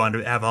 Billups would go on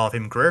to have a Hall of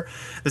Fame career.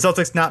 The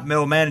Celtics not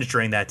middle managed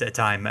during that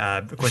time,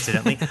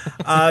 coincidentally.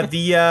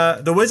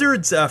 The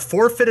Wizards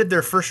forfeited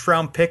their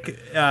first-round pick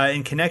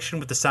in connection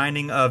with the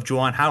signing of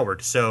Juwan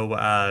Howard. So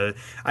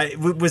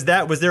was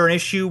there an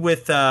issue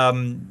with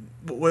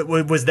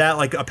was that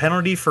like a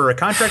penalty for a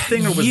contract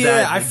thing, or was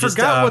that? I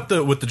forgot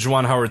what the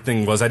Juwan Howard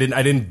thing was. I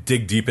didn't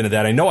dig deep into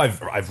that. I know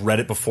I've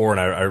read it before,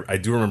 and I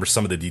do remember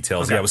some of the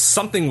details. Okay. Yeah, it was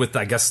something with,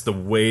 I guess, the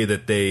way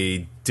that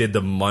they did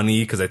the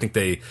money, because I think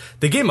they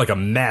gave him like a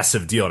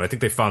massive deal, and I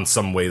think they found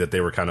some way that they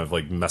were kind of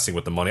like messing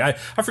with the money. I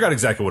forgot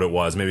exactly what it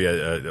was. Maybe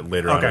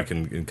later on I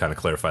can kind of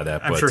clarify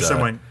that. I'm sure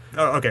someone.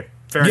 Okay.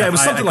 Fair enough. It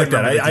was something like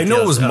that. I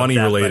know it was money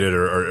related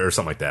or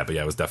something like that, but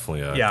yeah, it was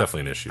definitely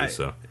definitely an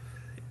issue.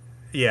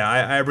 Yeah,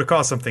 I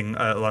recall something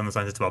along those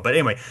lines as well. But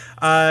anyway,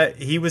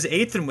 he was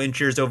 8th in win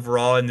shares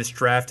overall in this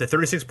draft, at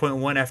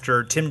 36.1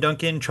 after Tim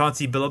Duncan,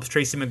 Chauncey Billups,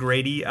 Tracy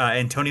McGrady,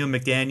 Antonio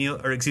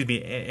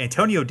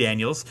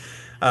Daniels,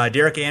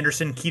 Derek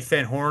Anderson, Keith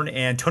Van Horn,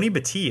 and Tony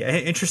Battie.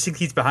 Interesting,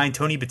 he's behind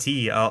Tony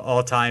Battie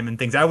all time and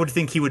things. I would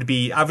think he would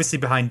be obviously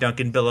behind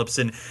Duncan, Billups,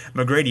 and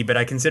McGrady, but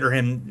I consider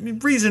him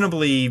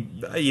reasonably,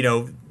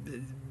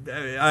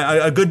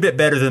 a good bit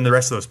better than the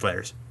rest of those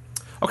players.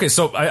 Okay,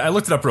 so I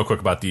looked it up real quick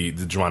about the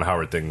Juwan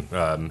Howard thing.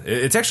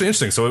 It's actually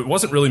interesting. So it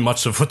wasn't really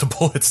much of what the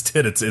Bullets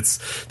did. It's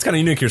kind of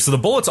unique here. So the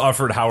Bullets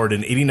offered Howard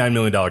an $89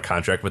 million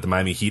contract, but the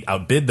Miami Heat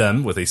outbid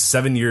them with a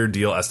 7-year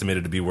deal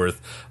estimated to be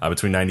worth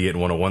between 98 and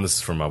 101. This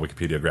is from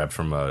Wikipedia, grabbed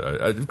from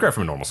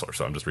a normal source,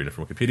 so I'm just reading it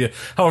from Wikipedia.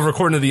 However,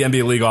 according to the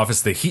NBA League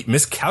office, the Heat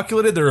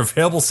miscalculated their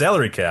available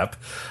salary cap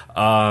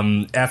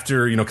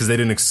after, because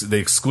they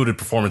excluded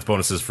performance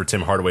bonuses for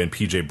Tim Hardaway and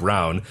PJ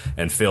Brown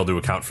and failed to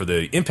account for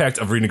the impact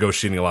of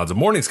renegotiating Alonzo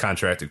Mourning's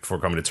contract before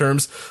coming to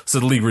terms. So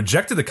the league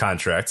rejected the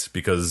contract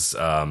because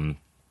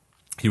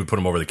he would put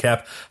him over the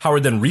cap.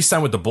 Howard then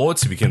re-signed with the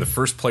Bullets. He became the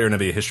first player in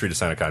NBA history to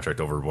sign a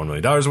contract over $1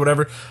 million or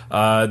whatever.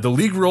 The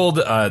league ruled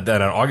that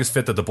on August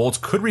 5th that the Bullets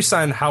could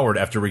re-sign Howard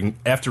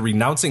after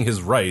renouncing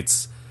his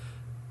rights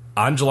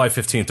on July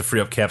 15th to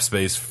free up cap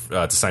space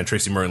to sign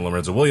Tracy Murray and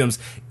Lorenzo Williams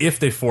if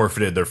they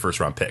forfeited their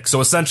first-round pick.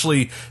 So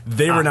essentially,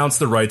 they renounced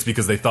the rights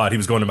because they thought he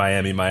was going to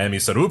Miami. Miami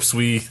said, oops,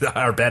 we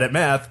are bad at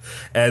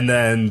math. And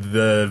then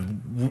the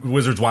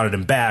Wizards wanted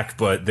him back,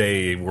 but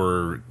they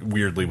were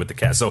weirdly with the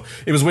cap. So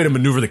it was a way to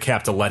maneuver the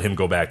cap to let him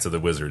go back to the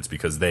Wizards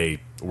because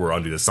they were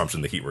under the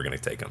assumption the Heat were going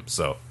to take him.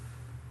 So,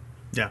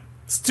 yeah.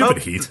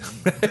 Stupid Heat.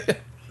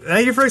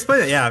 Thank you for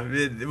explaining that.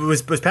 Yeah,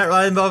 was Pat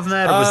Riley involved in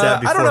that, or was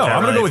that before? I don't know. Pat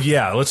I'm going to Riley?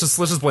 go with Let's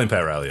just blame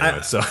Pat Riley.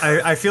 Anyway,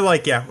 I feel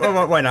like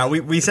well, why not?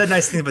 We said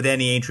nice things about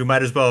Danny Ainge. We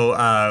might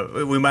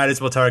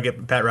as well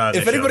target Pat Riley.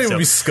 If anybody would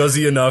be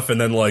scuzzy enough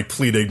and then like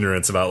plead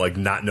ignorance about like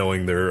not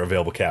knowing their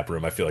available cap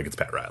room, I feel like it's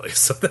Pat Riley.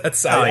 So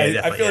that's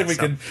I feel like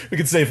we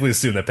can safely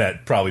assume that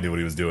Pat probably knew what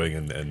he was doing,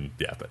 and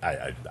yeah, but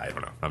I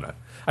don't know. I'm not.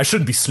 I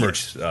shouldn't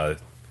besmirch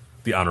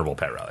the honorable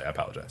Pat Riley. I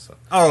apologize. So.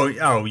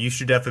 Oh, you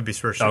should definitely be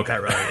first on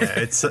Pat Riley. Yeah,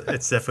 it's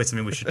definitely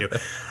something we should do.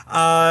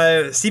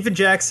 Stephen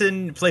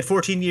Jackson played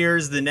 14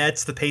 years. The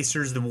Nets, the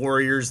Pacers, the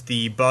Warriors,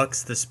 the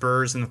Bucks, the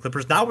Spurs, and the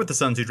Clippers. Not with the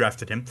Suns, who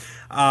drafted him,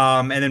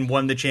 and then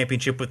won the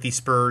championship with the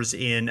Spurs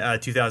in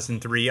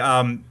 2003.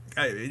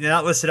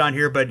 not listed on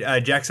here, but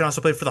Jackson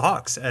also played for the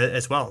Hawks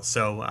as well.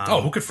 So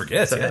who could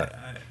forget?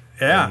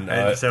 And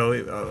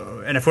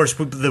of course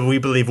we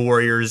believe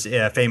Warriors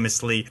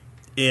famously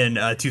in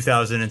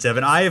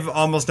 2007. I have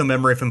almost no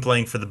memory of him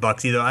playing for the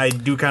Bucks either. I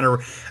do kind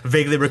of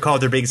vaguely recall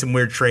there being some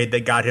weird trade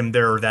that got him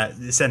there or that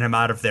sent him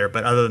out of there.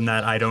 But other than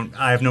that,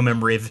 I have no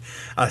memory of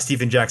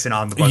Stephen Jackson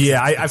on the Bucks.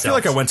 Yeah, I feel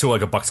like I went to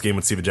like a Bucks game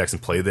when Stephen Jackson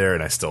played there,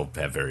 and I still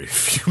have very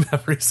few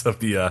memories of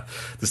the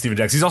Stephen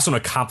Jackson. He's also an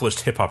accomplished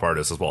hip hop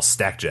artist as well.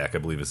 Stack Jack, I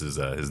believe, is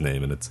his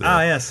name, and it's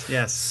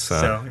yes.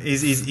 So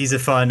he's a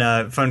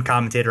fun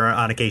commentator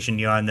on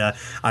occasion, on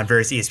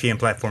various ESPN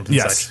platforms and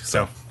such.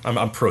 So.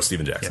 I'm pro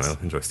Stephen Jackson. Yes.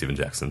 I enjoy Stephen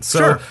Jackson.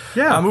 So,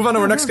 move on to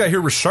our next guy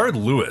here, Rashard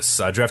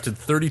Lewis, drafted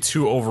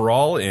 32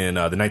 overall in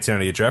the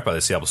 1998 draft by the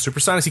Seattle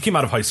SuperSonics. He came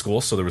out of high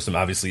school, so there were some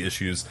obviously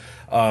issues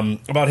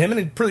about him,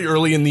 and pretty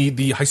early in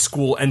the high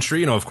school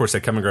entry. Of course,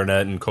 had Kevin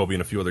Garnett and Kobe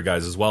and a few other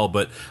guys as well,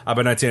 but by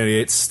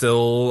 1998,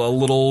 still a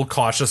little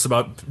cautious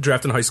about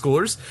drafting high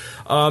schoolers.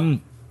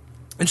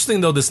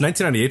 Interesting, though, this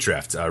 1998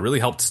 draft really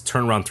helped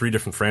turn around three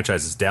different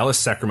franchises: Dallas,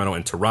 Sacramento,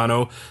 and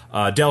Toronto.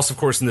 Dallas, of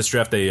course, in this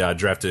draft, they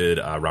drafted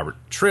Robert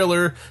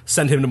Traylor,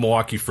 sent him to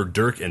Milwaukee for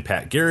Dirk and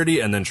Pat Garrity,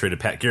 and then traded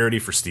Pat Garrity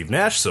for Steve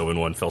Nash. So in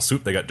one fell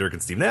swoop, they got Dirk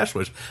and Steve Nash,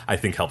 which I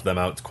think helped them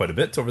out quite a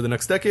bit over the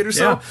next decade or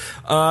so.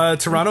 Yeah.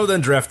 Toronto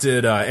then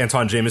drafted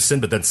Antawn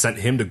Jamison, but then sent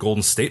him to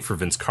Golden State for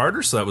Vince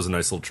Carter. So that was a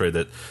nice little trade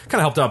that kind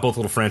of helped out both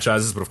little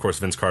franchises. But of course,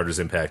 Vince Carter's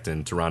impact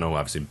in Toronto,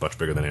 obviously much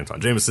bigger than Antawn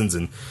Jamison's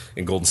in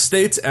Golden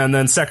State. And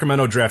then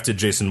Sacramento drafted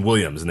Jason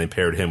Williams, and they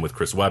paired him with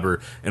Chris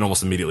Webber, and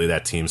almost immediately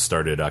that team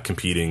started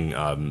competing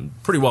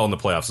pretty well in the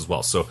playoffs as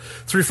well. So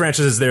three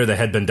franchises there that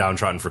had been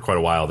downtrodden for quite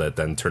a while that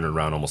then turned it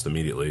around almost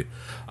immediately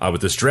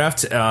with this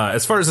draft.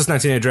 As far as this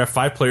 1980 draft,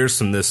 5 players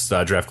from this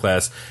draft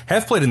class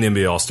have played in the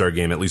NBA All-Star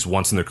game at least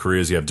once in their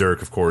careers. You have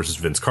Dirk, of course,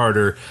 Vince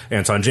Carter,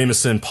 Antawn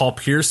Jamison, Paul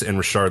Pierce, and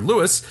Rashard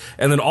Lewis.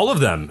 And then all of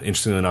them,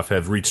 interestingly enough,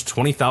 have reached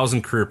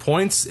 20,000 career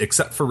points,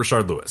 except for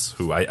Rashard Lewis,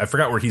 who I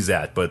forgot where he's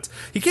at, but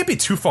he can't be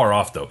too far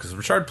off, though, because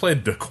Rashard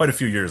played quite a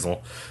few years.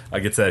 I'll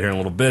get to that here in a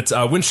little bit.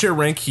 Win share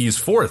rank, he's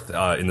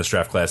 4th in this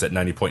draft class at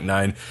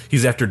 90.9.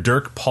 He's after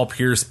Dirk, Paul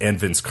Pierce, and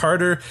Vince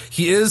Carter.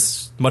 He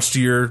is, much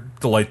to your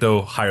delight,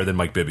 though, higher than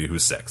Mike Bibby,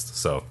 who's 6th.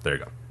 So there you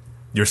go.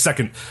 Your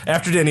second,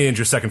 after Danny Ainge,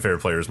 your second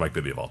favorite player is Mike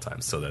Bibby of all time.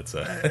 So that's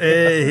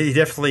he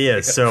definitely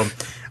is. So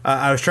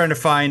I was trying to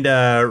find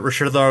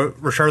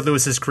Rashard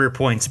Lewis's career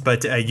points,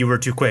 but you were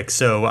too quick.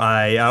 So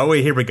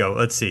wait, here we go.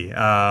 Let's see.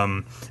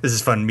 This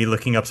is fun. Me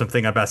looking up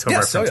something on Basketball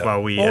Reference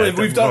while we I've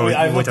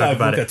looked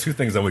about at 2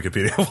 things on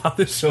Wikipedia while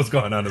this show's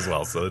going on as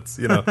well. So it's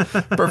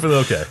perfectly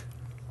okay.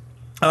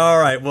 All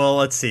right. Well,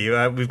 let's see.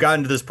 We've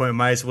gotten to this point. We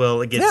might as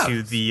well get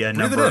to the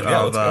number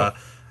of.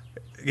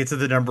 Get to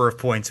the number of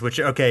points, which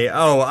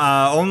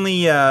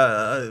only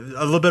a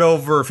little bit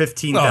over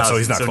 15,000. Oh, so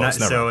he's not close.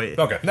 Never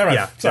mind.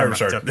 Yeah, sorry,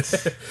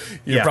 Rashard.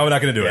 You're probably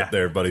not going to do it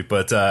there, buddy.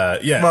 But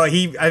yeah. Well,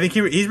 I think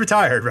he's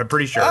retired. I'm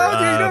pretty sure.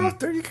 Oh,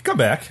 you can come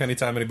back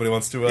anytime anybody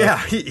wants to.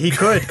 Yeah, he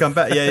could come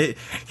back. Yeah,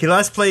 he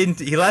last played in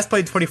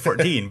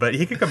 2014, but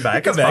he could come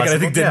back. And I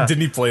think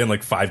didn't he play in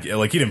like 5?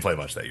 Like he didn't play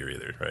much that year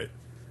either, right?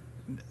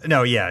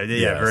 No,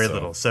 very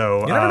little.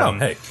 So you never know.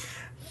 Hey.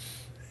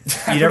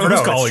 You never know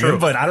who's calling him,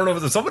 but I don't know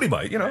if somebody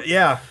might,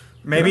 Yeah,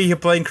 maybe he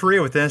played in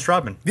Korea with Dennis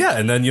Rodman. Yeah,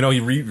 and then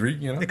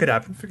it could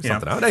happen. Figure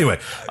something out. Anyway,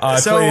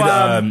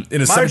 played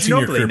in a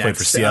 17-year career playing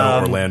for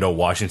Seattle, Orlando,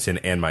 Washington,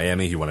 and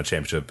Miami. He won a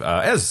championship,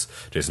 as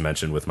Jason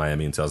mentioned, with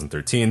Miami in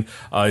 2013.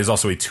 He's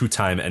also a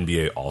 2-time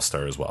NBA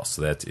All-Star as well.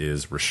 So that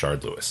is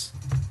Rashard Lewis.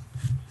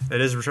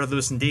 That is Rashard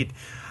Lewis indeed.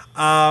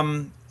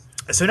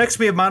 So next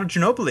we have Manu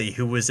Ginobili,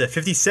 who was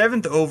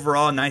 57th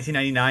overall in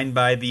 1999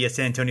 by the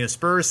San Antonio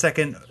Spurs,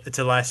 second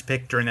to last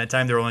pick during that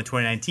time. There were only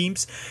 29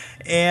 teams.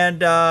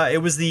 And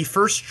it was the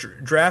first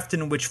draft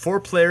in which 4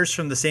 players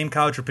from the same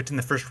college were picked in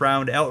the first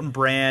round. Elton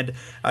Brand,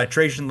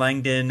 Trajan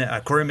Langdon,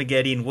 Corey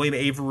Maggette, and William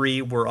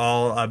Avery were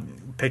all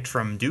picked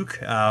from Duke.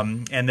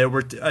 And there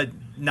were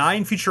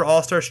 9 future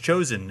All-Stars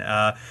chosen.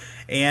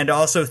 And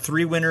also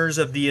 3 winners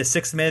of the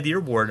 6th Man of the Year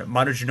award: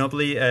 Manu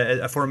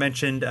Ginobili,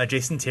 aforementioned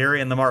Jason Terry,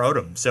 and Lamar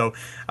Odom. So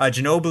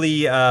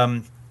Ginobili,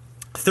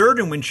 3rd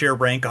in win share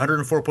rank,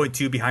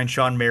 104.2 behind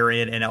Sean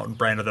Marion and Elton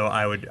Brand. Although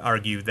I would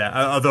argue that,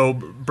 although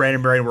Brand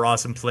and Marion were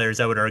awesome players,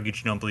 I would argue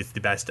Ginobili is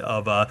the best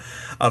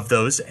of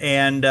those.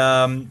 And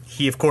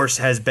he, of course,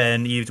 he has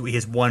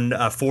won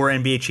 4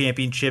 NBA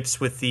championships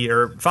with 5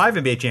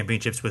 NBA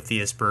championships with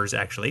the Spurs,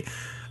 actually.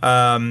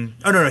 No,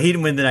 he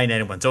didn't win the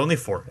 1991, so only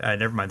 4.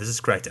 Never mind, this is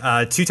correct.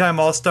 2-time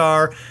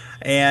All-Star,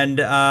 and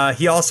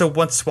he also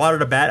once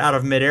swatted a bat out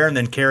of midair and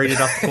then carried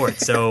it off the court.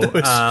 So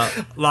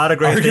a lot of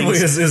great things.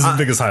 Arguably his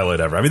biggest highlight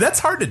ever. I mean,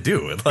 that's hard to do.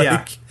 Who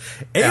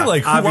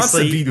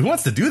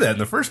wants to do that in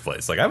the first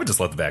place? Like, I would just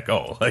let the bat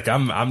go. Like,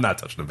 I'm not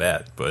touching the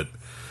bat, but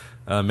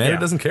Manny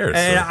doesn't care.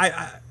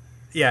 And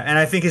and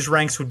I think his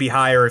ranks would be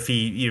higher if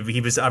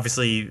he was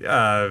obviously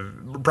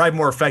probably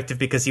more effective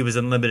because he was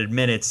in limited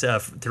minutes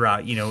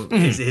throughout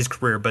his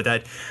career. But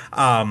that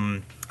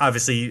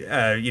obviously,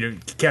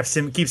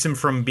 keeps him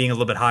from being a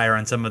little bit higher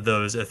on some of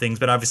those things.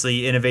 But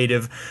obviously,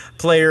 innovative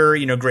player,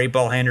 great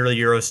ball handler,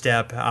 Euro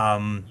step,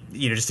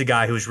 just a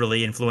guy who was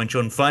really influential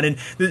and fun. And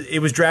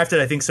it was drafted,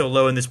 I think, so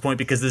low in this point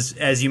because this,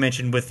 as you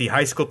mentioned, with the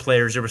high school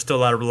players, there was still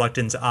a lot of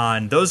reluctance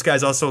on those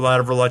guys. Also, a lot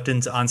of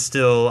reluctance on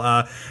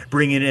still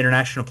bringing in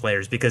international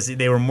players because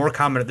they were more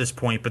common at this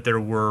point. But there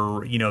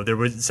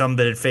were some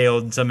that had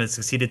failed and some had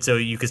succeeded, so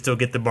you could still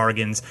get the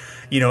bargains.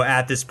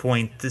 At this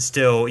point,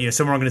 still,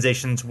 some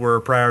organizations were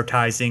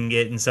prioritizing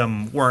it and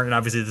some weren't, and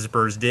obviously the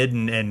Spurs did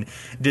and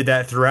did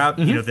that throughout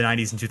the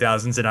 90s and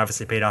 2000s, and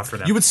obviously paid off for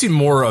them. You would see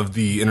more of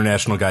the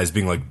international guys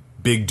being like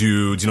big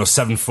dudes,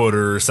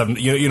 7-footers,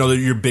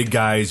 your big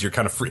guys, you're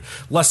kind of free,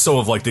 less so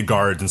of like the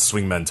guards and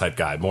swingmen type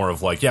guy, more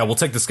of like, yeah, we'll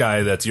take this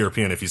guy that's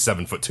European if he's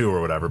 7'2" or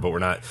whatever, but we're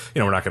not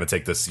going to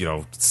take this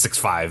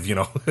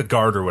 6'5"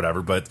 guard or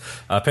whatever, but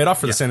paid off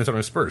for the San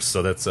Antonio Spurs,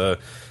 so that's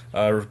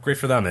great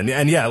for them.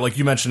 And yeah, like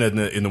you mentioned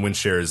in the win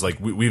shares, like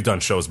we've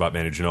done shows about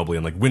Manu Ginobili,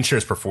 and like win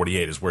shares per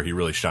 48 is where he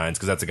really shines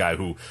because that's a guy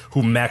who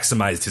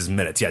maximized his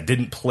minutes. Yeah,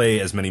 didn't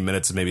play as many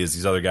minutes maybe as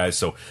these other guys,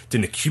 so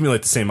didn't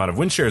accumulate the same amount of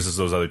win shares as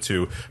those other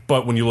two.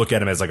 But when you look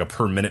at him as like a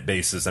per minute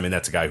basis, I mean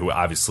that's a guy who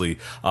obviously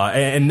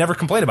and never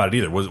complained about it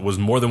either. Was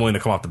more than willing to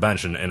come off the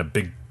bench, and a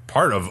big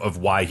part of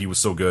why he was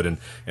so good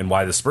and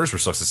why the Spurs were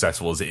so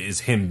successful is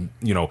him,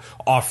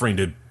 offering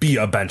to be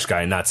a bench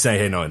guy and not saying,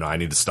 hey, no, I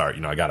need to start.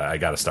 I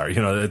gotta start.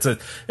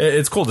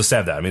 It's cool to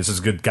have that. I mean, it's just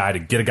a good guy to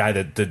get a guy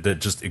that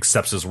just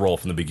accepts his role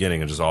from the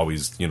beginning and just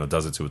always,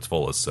 does it to its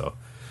fullest. So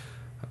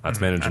that's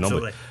Manu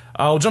Ginobili.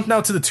 We'll jump now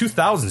to the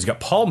 2000s. You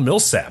got Paul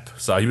Millsap.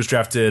 So he was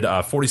drafted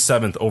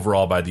 47th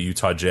overall by the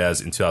Utah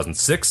Jazz in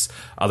 2006.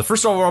 The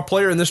first overall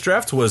player in this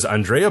draft was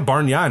Andrea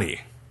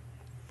Bargnani.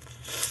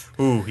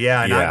 Ooh,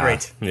 yeah, not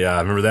great. Yeah,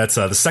 I remember that's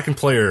the second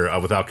player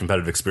without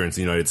competitive experience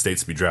in the United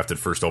States to be drafted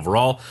first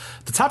overall.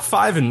 The top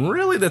 5 and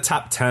really the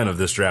top 10 of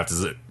this draft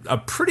is a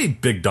pretty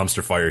big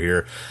dumpster fire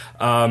here.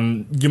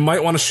 You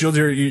might want to shield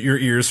your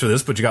ears for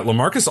this, but you got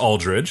LaMarcus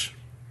Aldridge,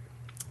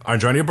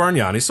 Andrea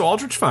Bargnani, so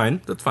Aldridge,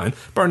 fine, that's fine.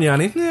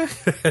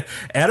 Bargnani,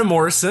 Adam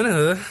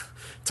Morrison,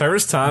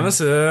 Tyrese Thomas,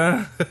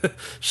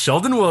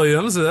 Sheldon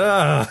Williams,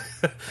 then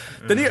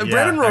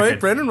Brandon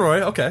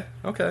Roy, okay,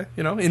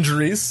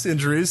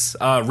 injuries,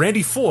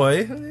 Randy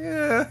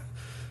Foye,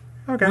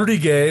 Rudy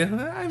Gay,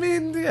 I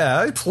mean,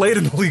 yeah, he played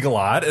in the league a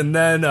lot, and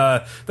then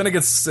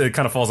it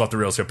kind of falls off the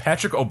rails here.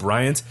 Patrick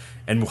O'Brien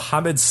and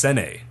Mohamed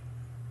Sene.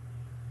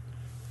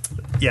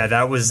 Yeah,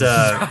 that was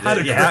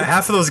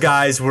half of those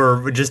guys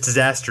were just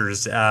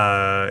disasters.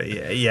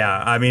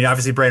 I mean,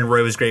 obviously Brandon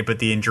Roy was great, but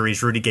the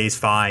injuries. Rudy Gay's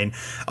fine.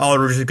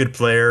 Aldridge is a good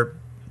player.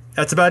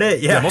 That's about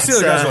it. Yeah, most of the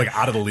other guys are like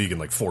out of the league in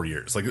like 4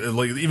 years, like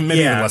even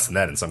less than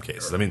that in some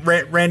cases. I mean,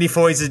 Randy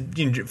Foye's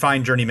a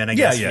fine journeyman, I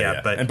guess.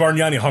 But and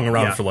Bargnani hung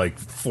around for like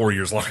 4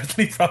 years longer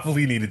than he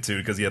probably needed to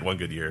because he had one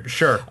good year.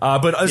 Sure,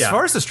 but as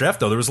far as this draft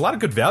though, there was a lot of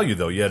good value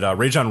though. You had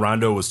Rajon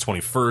Rondo was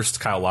 21st,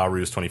 Kyle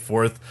Lowry was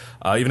 24th,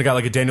 even a guy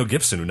like a Daniel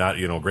Gibson, who not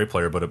a great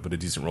player but a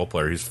decent role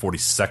player. He's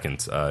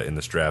 42nd in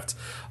this draft.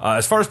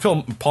 As far as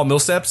Paul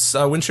Millsap's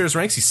win shares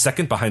ranks, he's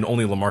second behind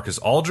only LaMarcus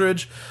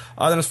Aldridge.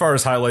 Then as far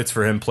as highlights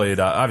for him, played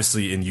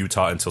obviously in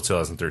Utah until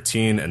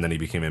 2013, and then he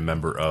became a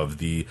member of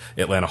the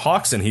Atlanta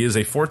Hawks, and he is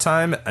a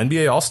 4-time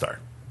NBA All-Star.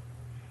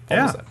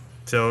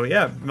 So,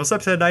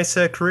 Millsap's had a nice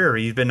career.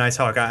 He's been a nice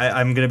Hawk.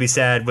 I'm going to be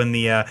sad when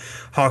the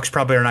Hawks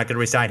probably are not going to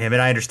re-sign him,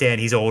 and I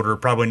understand he's older,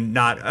 probably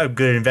not a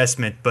good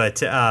investment, but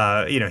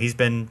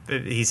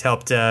he's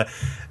helped the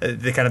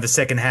kind of the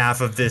second half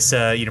of this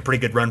pretty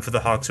good run for the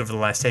Hawks over the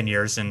last 10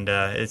 years, and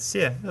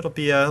it'll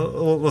be a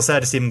little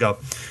sad to see him go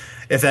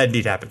if that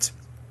indeed happens.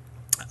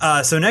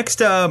 So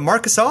next,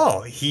 Marc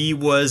Gasol. He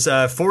was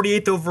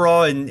 48th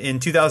overall in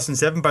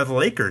 2007 by the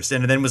Lakers,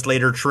 and then was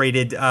later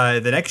traded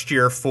the next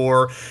year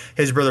for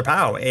his brother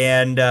Pau.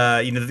 And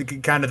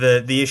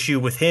the issue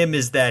with him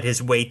is that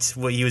his weight.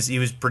 Well, he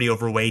was pretty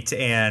overweight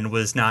and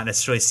was not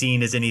necessarily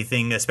seen as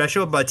anything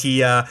special. But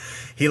he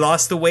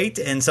lost the weight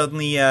and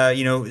suddenly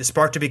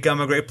sparked to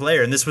become a great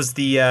player. And this was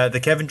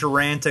the Kevin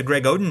Durant,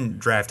 Greg Oden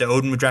draft.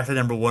 Oden was drafted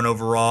number 1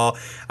 overall.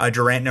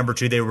 Durant number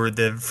 2. They were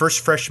the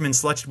first freshmen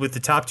selected with the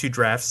top 2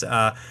 drafts.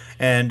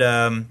 And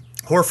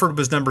Horford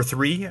was number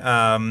 3.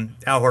 Al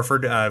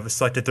Horford was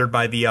selected 3rd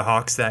by the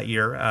Hawks that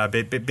year.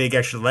 Big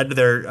actually led to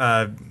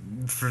their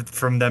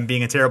from them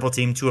being a terrible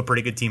team to a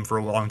pretty good team for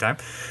a long time.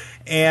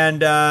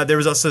 And there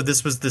was also,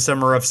 this was the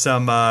summer of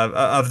some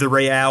of the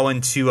Ray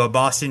Allen to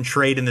Boston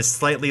trade and the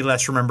slightly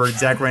less remembered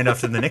Zach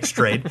Randolph in the Knicks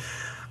trade.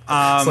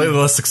 Slightly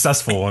less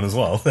successful one as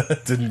well.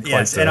 Didn't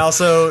quite. And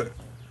also.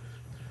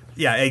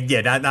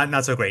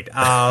 Not so great.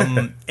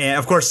 And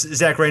of course,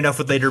 Zach Randolph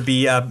would later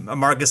be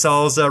Marc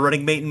Gasol's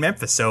running mate in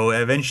Memphis. So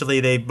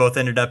eventually, they both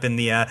ended up in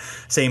the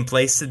same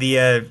place.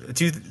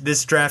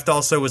 This draft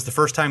also was the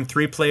first time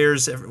 3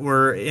 players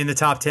were in the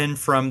top 10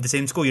 from the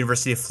same school,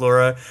 University of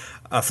Florida.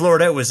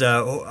 Florida. It was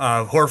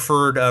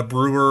Horford,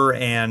 Brewer,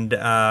 and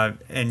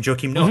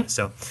Joakim Noah.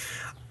 So.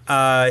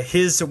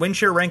 His win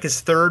share rank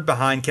is third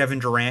behind Kevin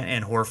Durant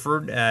and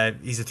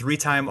Horford. He's a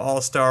 3-time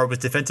All-Star, was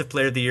Defensive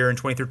Player of the Year in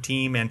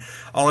 2013 and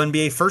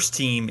All-NBA First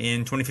Team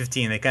in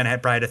 2015. They kind of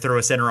had probably to throw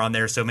a center on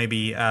there, so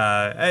maybe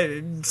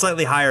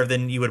slightly higher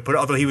than you would put,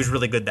 although he was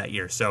really good that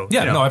year. So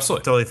yeah, no,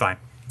 absolutely. Totally fine.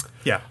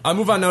 Yeah. I'll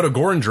move on now to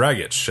Goran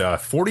Dragic,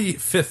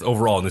 45th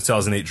overall in the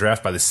 2008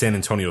 draft by the San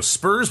Antonio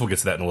Spurs. We'll get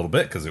to that in a little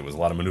bit because it was a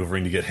lot of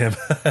maneuvering to get him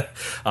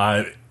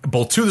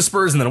both to the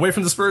Spurs and then away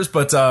from the Spurs.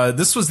 But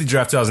this was the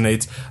draft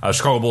 2008.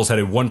 Chicago Bulls had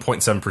a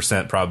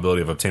 1.7%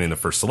 probability of obtaining the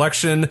first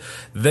selection.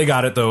 They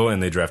got it, though,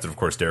 and they drafted, of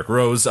course, Derrick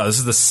Rose. This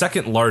is the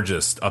second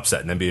largest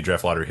upset in NBA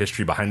draft lottery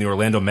history behind the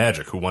Orlando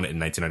Magic, who won it in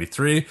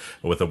 1993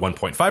 with a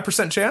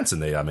 1.5% chance, and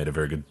they made a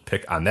very good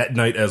pick on that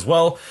night as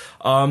well.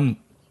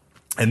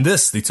 And the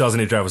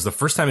 2008 draft, was the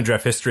first time in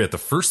draft history that the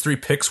first 3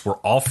 picks were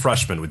all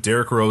freshmen, with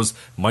Derrick Rose,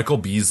 Michael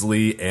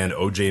Beasley, and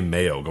O.J.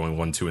 Mayo going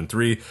 1, 2, and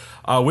 3.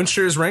 Win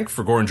shares rank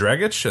for Goran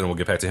Dragic, and we'll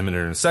get back to him in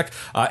a sec.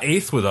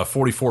 8th with a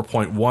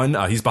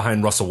 44.1. He's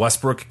behind Russell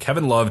Westbrook,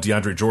 Kevin Love,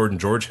 DeAndre Jordan,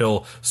 George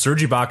Hill,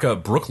 Serge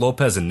Ibaka, Brook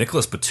Lopez, and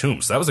Nicholas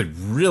Batum. So that was a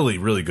really,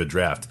 really good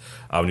draft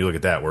when you look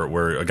at that,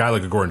 where a guy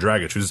like a Goran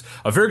Dragic, who's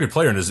a very good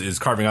player and is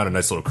carving out a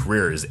nice little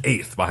career, is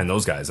 8th behind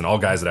those guys, and all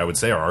guys that I would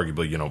say are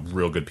arguably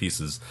real good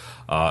pieces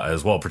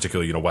as well,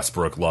 particularly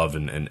Westbrook, Love,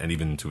 and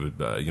even to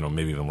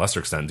maybe even lesser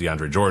extent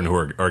DeAndre Jordan,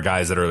 who are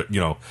guys that are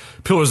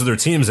pillars of their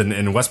teams, and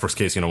in Westbrook's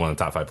case one of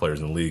the top 5 players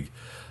in the league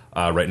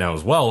right now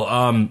as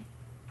well.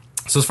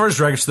 So as far as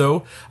Dragic,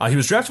 though, he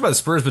was drafted by the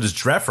Spurs, but his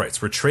draft rights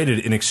were traded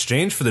in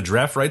exchange for the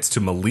draft rights to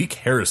Malik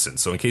Harrison.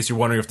 So in case you're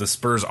wondering if the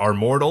Spurs are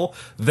mortal,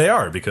 they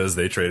are, because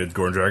they traded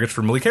Goran Dragic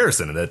for Malik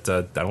Harrison, and that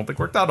I don't think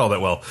worked out all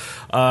that well.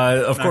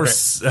 Of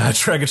course,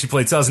 Dragic, he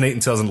played 2008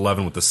 and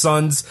 2011 with the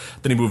Suns.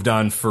 Then he moved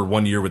on for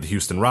 1 year with the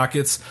Houston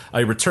Rockets.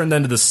 He returned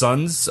then to the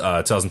Suns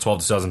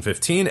 2012 to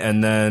 2015,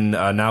 and then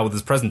now with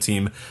his present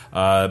team,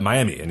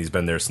 Miami, and he's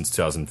been there since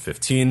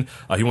 2015.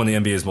 He won the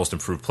NBA's Most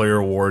Improved Player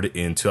Award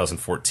in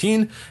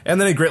 2014. And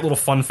then a great little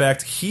fun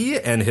fact, he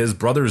and his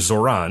brother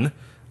Zoran,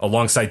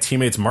 alongside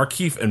teammates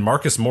Markieff and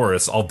Marcus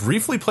Morris, all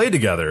briefly played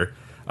together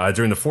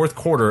during the fourth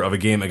quarter of a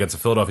game against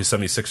the Philadelphia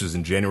 76ers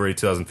in January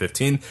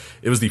 2015.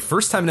 It was the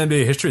first time in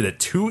NBA history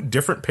that 2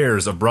 different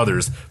pairs of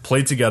brothers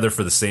played together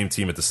for the same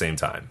team at the same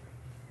time.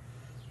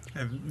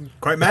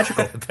 Quite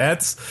magical.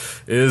 That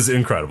is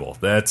incredible.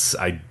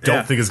 I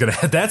don't think is going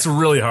to... That's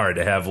really hard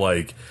to have,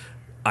 like,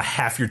 a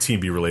half your team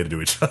be related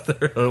to each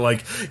other. Or,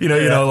 like, like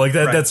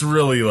that. Right. That's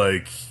really,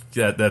 like...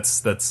 Yeah,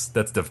 that's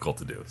difficult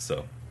to do.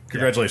 So,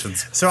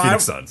 congratulations,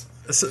 Phoenix Suns.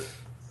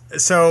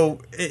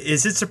 So,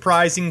 is it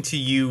surprising to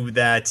you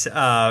that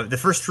the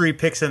first 3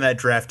 picks in that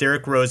draft,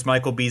 Derrick Rose,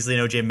 Michael Beasley,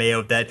 and O.J.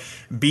 Mayo, that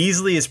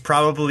Beasley is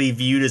probably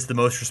viewed as the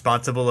most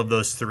responsible of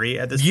those 3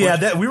 at this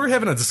point? Yeah, we were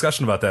having a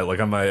discussion about that. Like,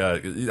 on my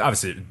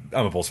obviously,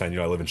 I'm a Bulls fan.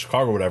 I live in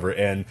Chicago or whatever,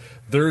 and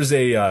there's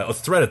a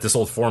thread at this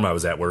old forum I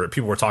was at where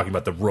people were talking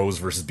about the Rose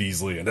versus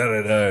Beasley and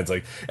It's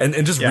like,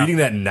 and just reading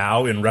that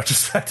now in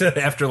retrospect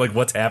after like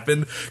what's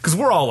happened, because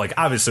we're all like,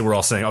 obviously we're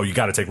all saying, oh, you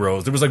got to take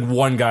Rose. There was like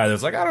one guy that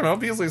was like, I don't know,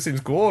 Beasley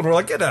seems cool, and we're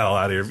like, get the hell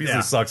out of here,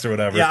 Beasley sucks or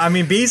whatever. Yeah, I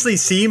mean, Beasley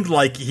seemed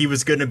like he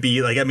was going to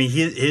be like, I mean,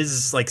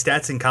 his like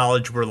stats in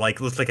college were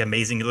like looked like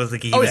amazing. It looked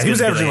like he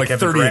was averaging like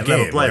 30 a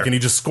game, like, and he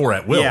just score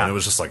at will, and it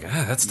was just like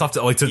that's tough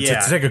to like to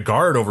take a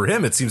guard over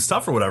him. It seems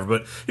tough or whatever,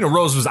 but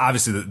Rose was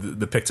obviously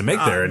the pick to make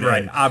there,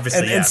 and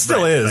obviously, and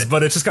still is,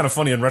 but it's just kind of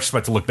funny in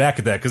retrospect to look back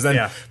at that, because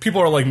then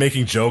people are like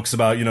making jokes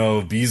about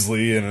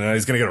Beasley and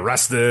he's going to get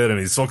arrested and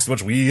he smokes too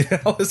much weed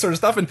and all this sort of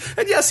stuff, and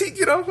yes, he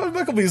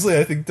Michael Beasley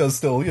I think does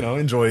still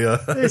enjoy.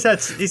 He's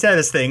had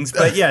his things,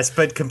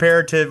 but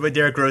compared to what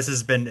Derrick Rose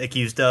has been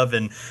accused of,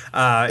 and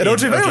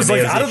O.J. Mayo was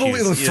like out of the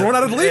league, thrown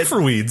out of the league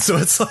for weed, so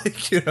it's like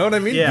what I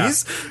mean. Yeah,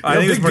 Bees, I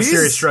think it's more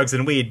serious drugs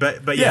than weed,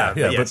 but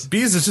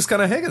Bees is just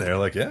kind of hanging there,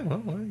 like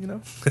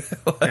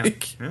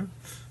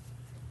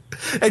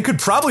and could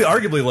probably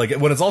arguably, like,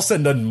 when it's all said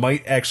and done,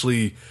 might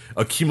actually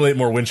accumulate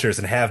more win shares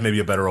and have maybe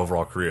a better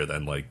overall career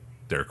than like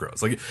Derrick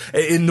Rose, like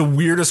in the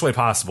weirdest way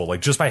possible,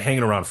 like just by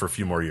hanging around for a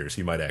few more years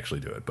he might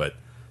actually do it, but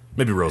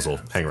maybe Rose will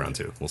hang around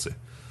too, we'll see.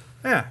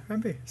 Yeah,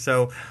 maybe.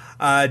 So,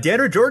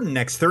 DeAndre Jordan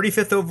next,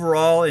 35th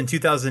overall in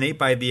 2008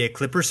 by the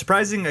Clippers.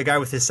 Surprising, a guy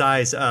with his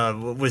size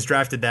was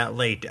drafted that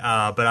late,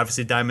 but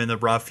obviously diamond in the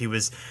rough.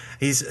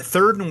 He's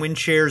third in win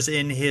shares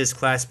in his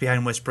class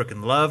behind Westbrook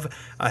and Love.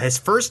 His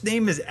first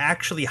name is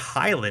actually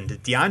Highland.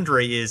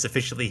 DeAndre is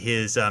officially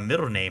his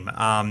middle name.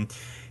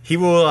 He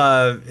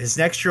will his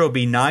next year will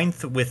be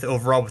 9th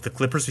overall with the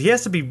Clippers. So he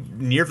has to be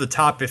near the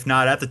top, if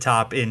not at the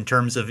top, in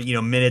terms of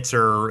minutes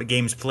or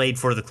games played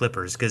for the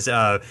Clippers,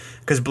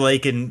 because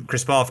Blake and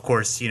Chris Paul, of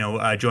course,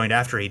 joined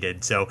after he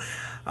did. So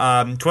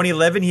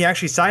 2011, he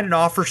actually signed an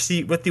offer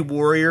sheet with the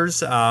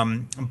Warriors,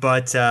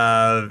 but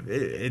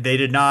they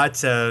did not.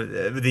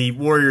 The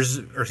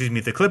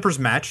Clippers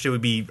matched. It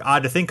would be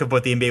odd to think of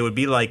what the NBA would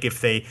be like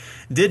if they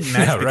didn't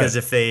match, because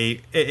if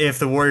the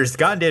Warriors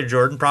got DeAndre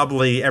Jordan,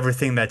 probably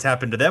everything that's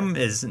happened to them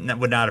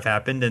would not have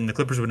happened, and the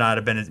Clippers would not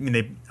have been. I mean,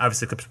 the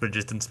Clippers would have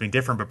just done something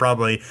different, but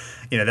probably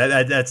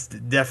that's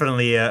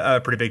definitely a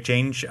pretty big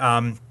change.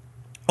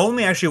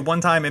 Only actually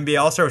one-time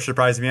NBA All-Star, which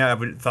surprised me. I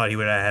thought he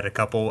would have had a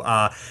couple.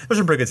 There's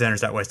some pretty good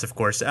centers out west, of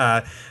course.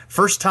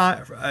 First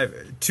time,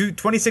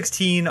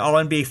 2016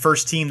 All-NBA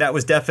first team, that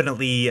was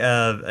definitely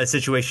a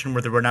situation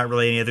where there were not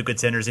really any other good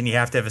centers, and you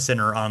have to have a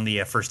center on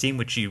the first team,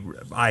 which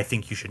I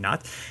think you should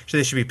not. So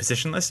they should be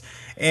positionless.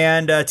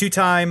 And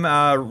two-time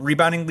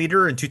rebounding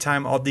leader and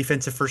two-time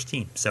All-Defensive first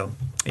team. So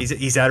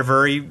he's had a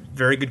very,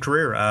 very good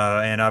career,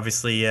 and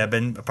obviously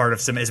been a part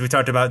of some, as we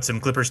talked about, some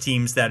Clippers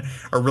teams that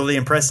are really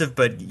impressive,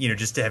 but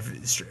just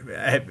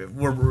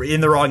we're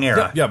in the wrong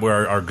era. Yeah, we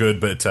are good,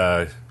 but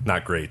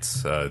not great,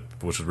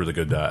 which was a really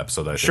good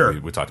episode. I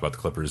think we talked about the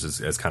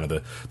Clippers as kind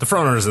of the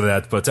front runners of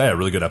that, but a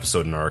really good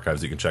episode in our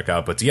archives that you can check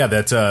out. But yeah,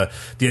 that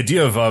the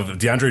idea of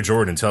DeAndre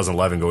Jordan in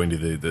 2011 going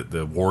to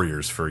the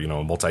Warriors for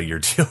a multi-year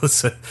deal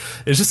is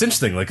just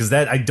interesting. Like, is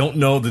that, I don't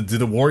know, do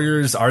the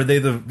Warriors, are they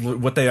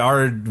what they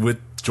are with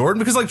Jordan?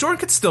 Because like Jordan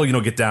could still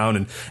get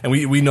down, and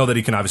we know that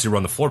he can obviously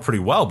run the floor pretty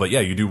well, but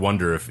yeah, you do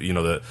wonder if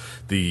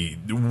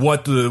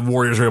what the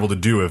Warriors are able to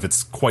do if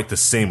it's quite the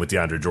same with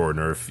DeAndre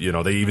Jordan, or if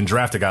they even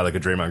draft a guy like a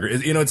Draymond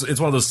Green. It's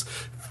one of those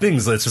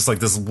things that it's just like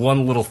this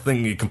one little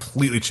thing you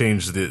completely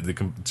changed the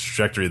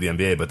trajectory of the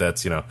NBA. But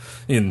that's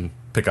in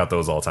pick out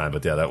those all the time,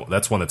 but yeah,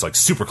 that's one that's like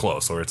super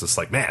close, or it's just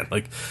like, man,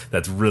 like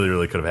that's really,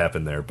 really could have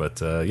happened there.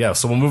 But yeah,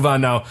 so we'll move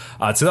on now.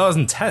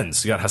 2010,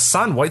 so you got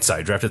Hassan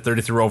Whiteside, drafted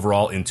 33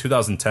 overall in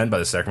 2010 by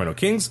the Sacramento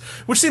Kings,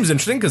 which seems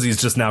interesting because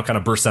he's just now kind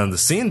of burst onto the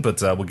scene,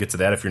 but we'll get to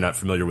that if you're not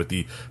familiar with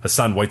the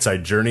Hassan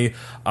Whiteside journey.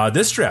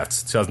 This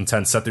draft,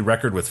 2010, set the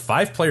record with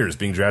 5 players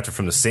being drafted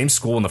from the same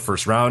school in the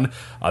first round.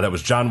 That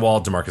was John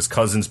Wall, DeMarcus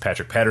Cousins,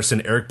 Patrick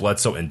Patterson, Eric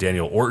Bledsoe, and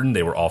Daniel Orton.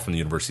 They were all from the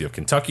University of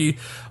Kentucky.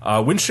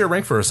 Win share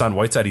rank for Hassan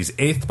Whiteside, he's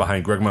 8th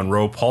behind Greg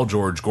Monroe, Paul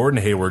George,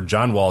 Gordon Hayward,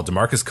 John Wall,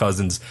 DeMarcus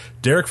Cousins,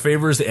 Derek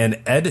Favors, and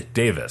Ed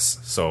Davis.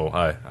 So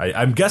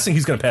I'm guessing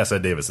he's going to pass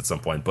Ed Davis at some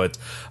point. But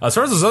as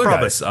far as those other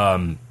guys,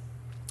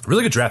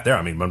 really good draft there.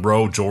 I mean,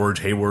 Monroe, George,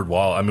 Hayward,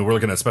 Wall. I mean, we're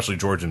looking at especially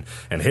George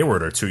and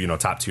Hayward are two,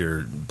 top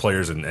tier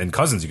players, and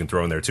Cousins you can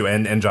throw in there too,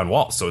 and John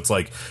Wall. So it's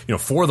like,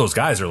 4 of those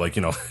guys are like,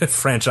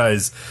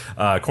 franchise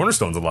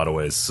cornerstones in a lot of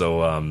ways.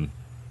 So,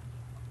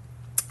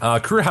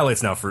 career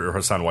highlights now for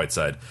Hassan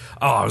Whiteside.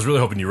 Oh, I was really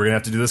hoping you were going to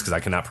have to do this because I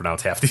cannot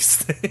pronounce half these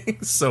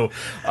things. So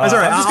that's all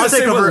right. I'll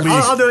take over.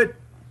 I'll do it.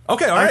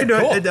 Okay, all right, I can do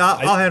cool. it.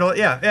 I'll handle it.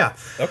 Yeah.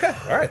 Okay,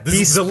 all right.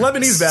 This is the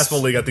Lebanese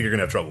basketball league I think you're going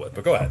to have trouble with,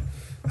 but go ahead.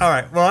 All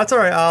right. Well, that's all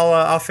right.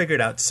 I'll figure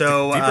it out.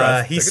 So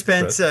he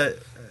spent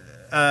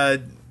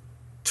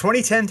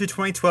 2010 through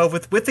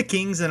 2012 with the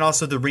Kings and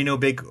also the Reno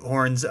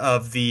Bighorns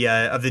of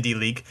the D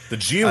League. The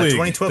G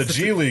League. The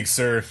G League,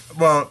 sir.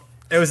 Well,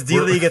 it was D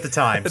League at the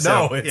time.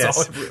 So, no,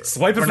 it's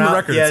swiping from the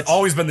record. It's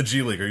always been the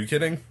G League. Are you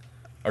kidding?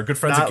 Our good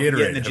friends at Gatorade.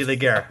 Not in the G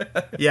League era.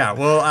 Yeah,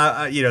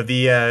 well,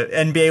 the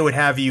NBA would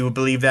have you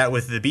believe that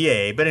with the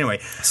BAA. But anyway,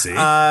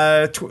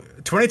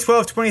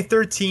 2012,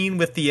 2013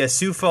 with the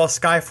Sioux Falls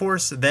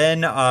Skyforce,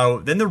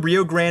 then the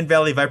Rio Grande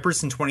Valley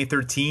Vipers in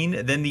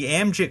 2013, then the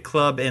Amjit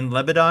Club in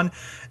Lebanon,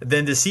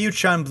 then the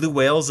Sichuan Blue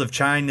Whales of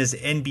China's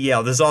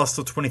NBL. This is all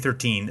still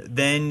 2013.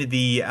 Then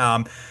the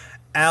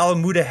Al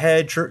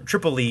Mutahed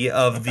Tripoli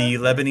of the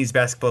Lebanese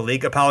Basketball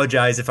League.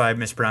 Apologize if I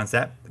mispronounced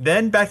that.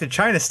 Then back to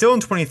China, still in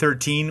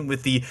 2013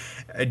 with the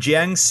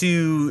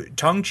Jiangsu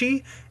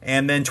Tongji.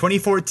 And then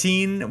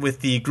 2014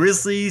 with the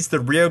Grizzlies, the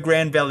Rio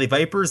Grande Valley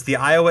Vipers, the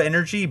Iowa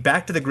Energy,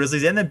 back to the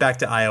Grizzlies, and then back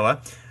to Iowa.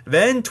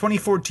 Then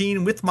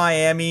 2014 with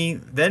Miami,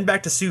 then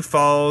back to Sioux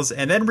Falls,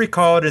 and then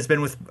recalled and has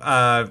been with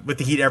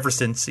the Heat ever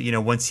since,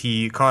 once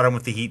he caught on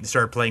with the Heat and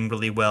started playing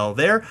really well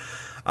there.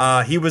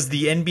 He was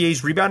the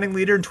NBA's rebounding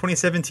leader in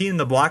 2017 and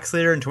the blocks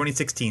leader in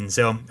 2016.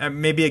 So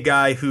maybe a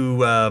guy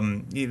who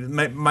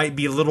might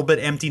be a little bit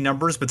empty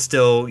numbers, but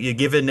still,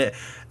 given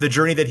the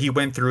journey that he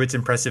went through, it's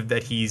impressive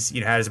that he's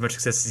had as much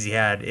success as he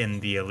had in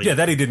the league. Yeah,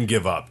 that he didn't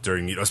give up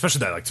during,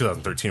 especially that like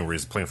 2013 where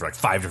he's playing for like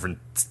 5 different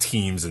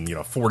teams and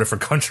 4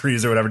 different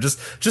countries or whatever.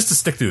 Just to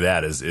stick through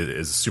that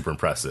is super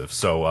impressive.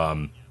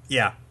 So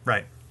yeah,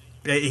 right.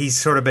 He's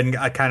sort of been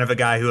a kind of a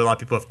guy who a lot of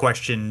people have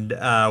questioned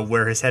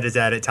where his head is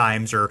at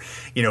times, or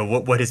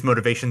what his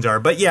motivations are.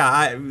 But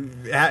yeah,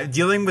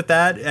 dealing with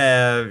that,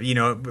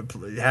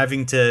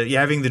 having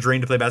the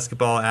dream to play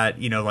basketball at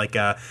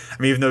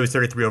even though he's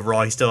 33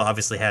 overall, he still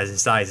obviously has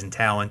his size and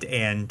talent,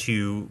 and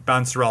to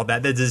bounce through all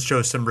that does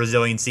show some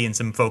resiliency and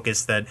some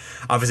focus. That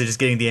obviously just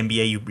getting the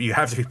NBA, you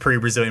have to be pretty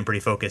resilient,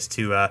 pretty focused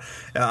to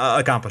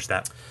accomplish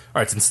that. All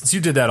right, since you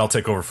did that, I'll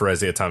take over for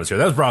Isaiah Thomas here.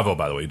 That was bravo,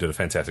 by the way. You did a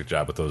fantastic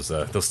job with those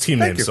team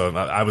names. You. So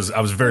I was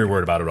very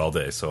worried about it all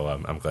day. So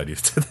I'm glad you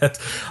did that.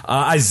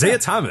 Isaiah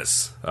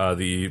Thomas,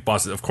 the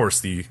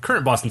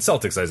current Boston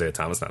Celtics Isaiah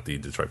Thomas, not the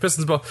Detroit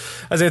Pistons, but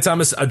Isaiah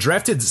Thomas,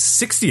 drafted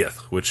 60th,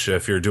 which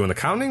if you're doing the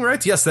counting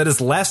right, yes, that is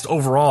last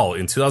overall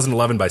in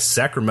 2011 by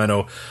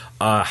Sacramento.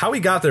 How he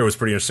got there was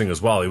pretty interesting as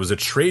well. It was a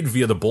trade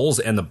via the Bulls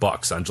and the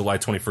Bucks. On July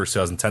 21st,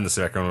 2010, the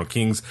Sacramento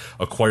Kings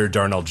acquired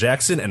Darnell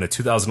Jackson and a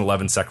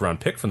 2011 second-round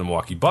pick from the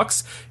Milwaukee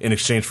Bucks in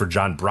exchange for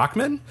John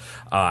Brockman.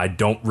 I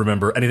don't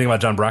remember anything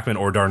about John Brockman. Rodman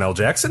or Darnell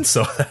Jackson,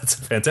 so that's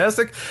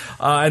fantastic.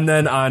 And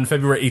then on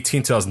February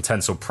 18,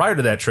 2010, so prior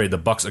to that trade, the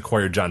Bucks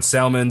acquired John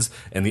Salmons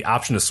and the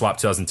option to swap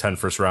 2010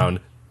 first-round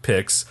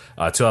picks,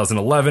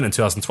 2011 and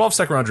 2012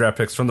 second-round draft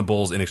picks from the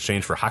Bulls in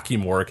exchange for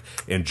Hakeem Warwick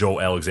and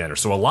Joe Alexander.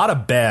 So a lot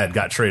of bad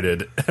got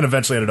traded and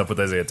eventually ended up with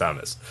Isaiah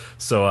Thomas.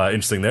 So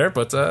interesting there,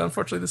 but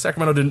unfortunately the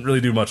Sacramento didn't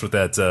really do much with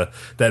that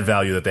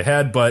value that they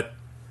had, but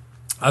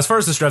as far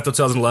as this draft of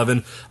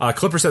 2011,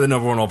 Clippers had the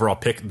number 1 overall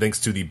pick thanks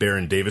to the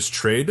Baron Davis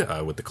trade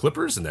with the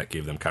Clippers, and that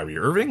gave them Kyrie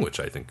Irving, which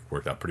I think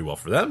worked out pretty well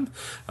for them.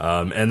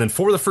 And then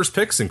 4 of the first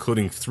picks,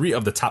 including 3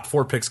 of the top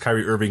 4 picks,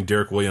 Kyrie Irving,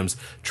 Derek Williams,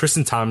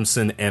 Tristan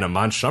Thompson, and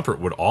Iman Shumpert,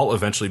 would all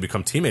eventually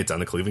become teammates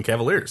on the Cleveland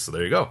Cavaliers. So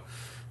there you go.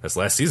 This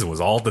last season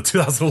was all the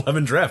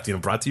 2011 draft,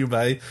 brought to you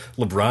by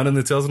LeBron in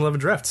the 2011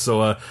 draft.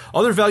 So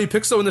other value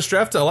picks, though, in this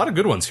draft, a lot of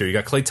good ones here. You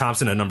got Klay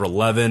Thompson at number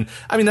 11.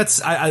 I mean,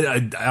 that's I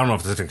don't know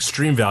if that's an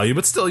extreme value,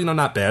 but still,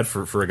 not bad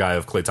for a guy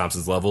of Klay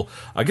Thompson's level.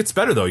 Gets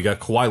better, though. You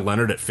got Kawhi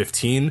Leonard at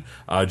 15,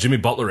 Jimmy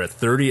Butler at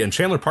 30, and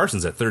Chandler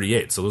Parsons at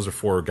 38. So those are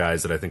 4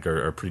 guys that I think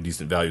are pretty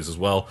decent values as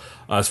well.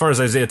 As far as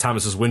Isaiah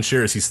Thomas's win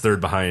share, he's third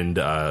behind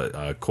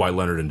Kawhi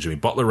Leonard and Jimmy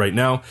Butler right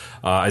now.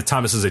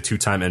 Thomas is a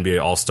 2-time NBA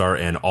All-Star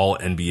and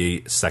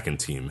All-NBA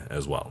second team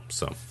as well.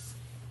 So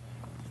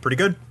pretty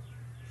good.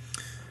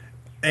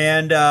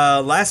 And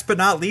last but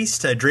not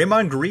least,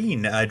 Draymond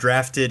Green,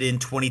 drafted in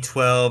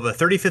 2012,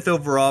 35th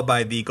overall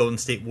by the Golden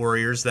State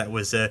Warriors. That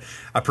was a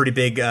pretty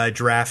big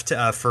draft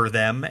for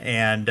them.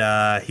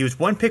 And he was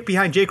 1 pick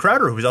behind Jay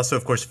Crowder, who was also,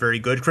 of course, very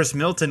good. Chris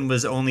Middleton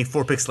was only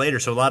 4 picks later,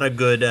 so a lot of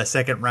good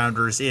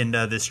second-rounders in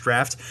this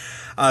draft.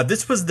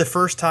 This was the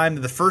first time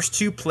that the first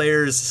 2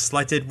 players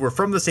selected were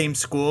from the same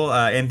school,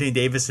 Anthony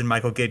Davis and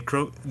Michael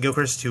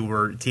Gilchrist, who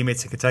were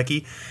teammates in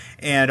Kentucky,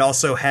 and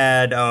also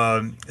had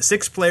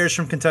 6 players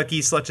from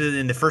Kentucky selected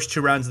in the first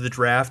 2 rounds of the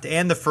draft,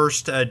 and the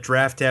first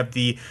draft to have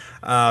the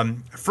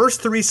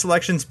first 3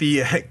 selections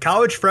be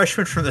college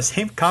freshmen from the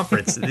same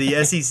conference,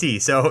 the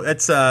SEC. So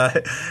that's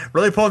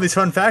really pulling these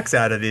fun facts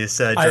out of these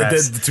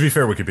drafts. To be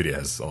fair, Wikipedia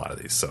has a lot of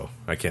these, so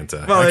I can't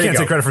take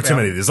credit for too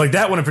many of these. Like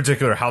that one in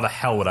particular, how the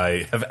hell would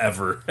I have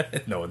ever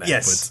known that?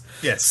 Yes,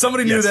 but yes.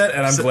 Somebody knew that,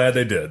 and I'm glad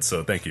they did,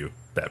 so thank you,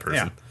 that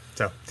person.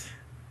 Yeah.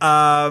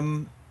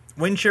 So,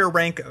 win share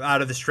rank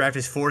out of this draft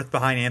is 4th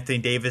behind Anthony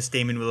Davis,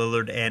 Damian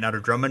Lillard, and Andre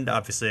Drummond.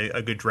 Obviously,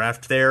 a good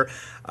draft there.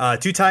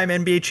 2-time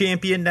NBA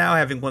champion now,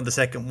 having won the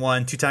second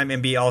one. 2-time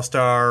NBA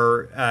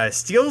All-Star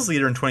steals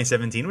leader in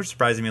 2017, which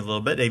surprised me a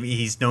little bit.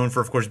 He's known for,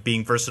 of course,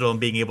 being versatile and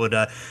being able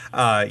to,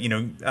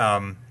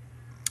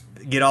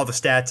 get all the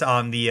stats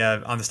on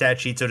the stat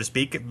sheet, so to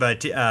speak.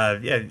 But I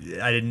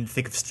didn't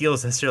think of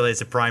steals necessarily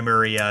as a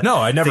primary. No,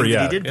 I never. Thing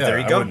Yeah, that he did. yeah, There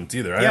you go. I wouldn't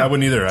either. Yeah. I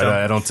wouldn't either.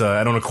 So,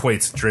 I don't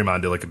equate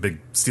Draymond to like a big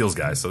steals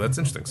guy. So that's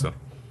interesting. So.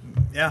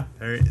 Yeah,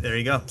 there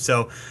you go.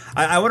 So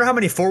I wonder how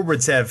many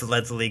forwards have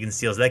led the league in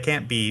steals. That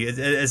can't be.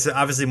 It's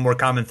obviously a more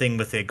common thing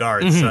with the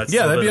guards. Mm-hmm. So that's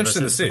that'd be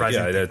interesting to see. Yeah,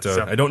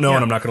 I don't know, yeah.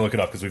 and I'm not going to look it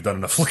up because we've done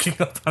enough looking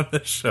up on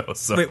this show.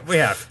 So we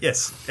have,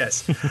 yes.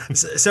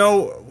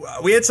 So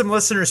we had some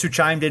listeners who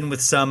chimed in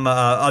with some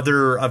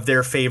other of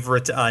their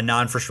favorite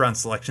non-first round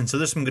selections. So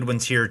there's some good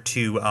ones here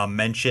to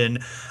mention.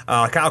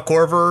 Kyle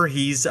Korver,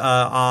 he's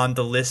on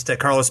the list.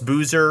 Carlos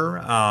Boozer,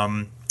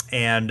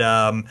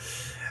 and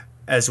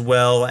as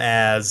well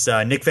as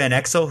Nick Van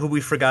Exel, who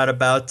we forgot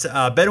about.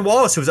 Ben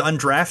Wallace, who was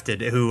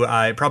undrafted, who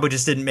probably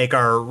just didn't make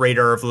our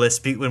radar of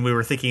list when we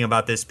were thinking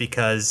about this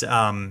because,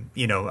 even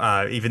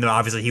though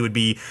obviously he would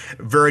be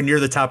very near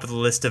the top of the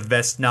list of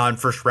best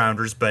non-first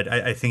rounders, but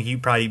I think he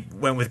probably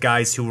went with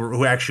guys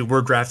who actually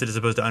were drafted as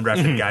opposed to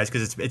undrafted guys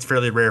because it's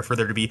fairly rare for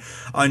there to be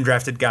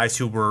undrafted guys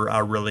who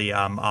were really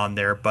on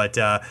there. But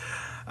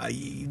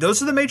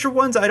those are the major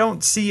ones. I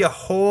don't see a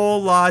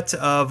whole lot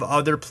of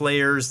other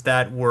players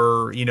that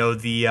were,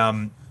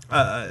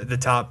 the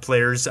top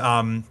players.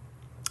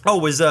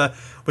 Was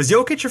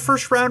Jokic a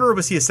first rounder or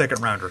was he a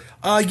second rounder?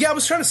 I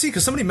was trying to see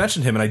because somebody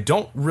mentioned him and I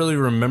don't really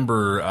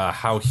remember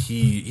how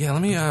he. Yeah,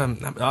 let me.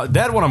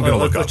 That one I'm going to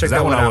look up because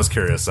that one I was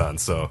curious on.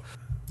 So,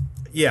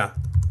 yeah.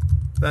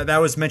 That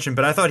was mentioned,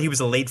 but I thought he was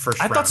a late first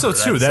rounder. I thought so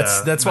too.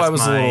 That's why I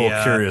was a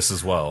little curious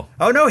as well.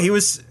 Oh no, he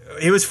was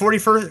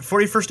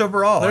 41st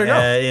overall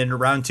in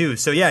round 2.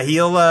 So yeah,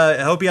 he'll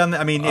be on.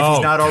 If he's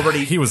not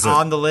already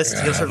on the list,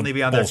 he'll certainly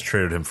be on there. Bulls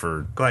traded him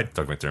for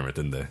Doug McDermott,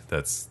 didn't they?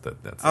 That's.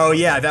 Oh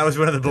yeah, that was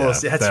one of the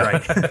Bulls. Yeah, that's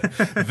right.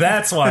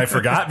 That's why I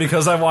forgot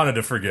because I wanted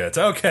to forget.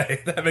 Okay,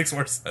 that makes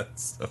more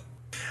sense. So.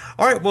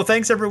 All right. Well,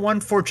 thanks,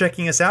 everyone, for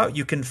checking us out.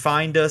 You can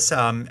find us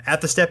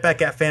at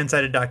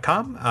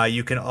thestepback@fansided.com.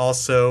 You can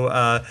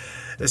also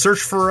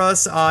search for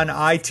us on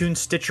iTunes,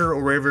 Stitcher,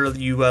 or wherever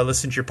you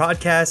listen to your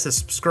podcasts.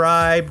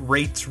 Subscribe,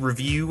 rate,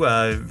 review,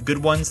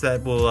 good ones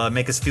that will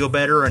make us feel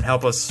better and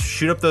help us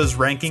shoot up those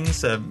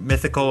rankings,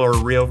 mythical or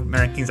real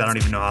rankings. I don't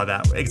even know how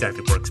that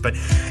exactly works. But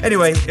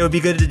anyway, it would be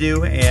good to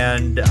do,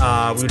 and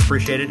we would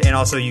appreciate it. And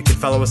also, you can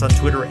follow us on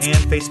Twitter and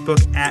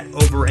Facebook at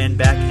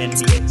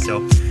 @OverAndBackNBA.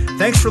 So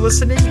thanks for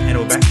listening, and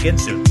we'll be back again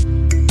soon.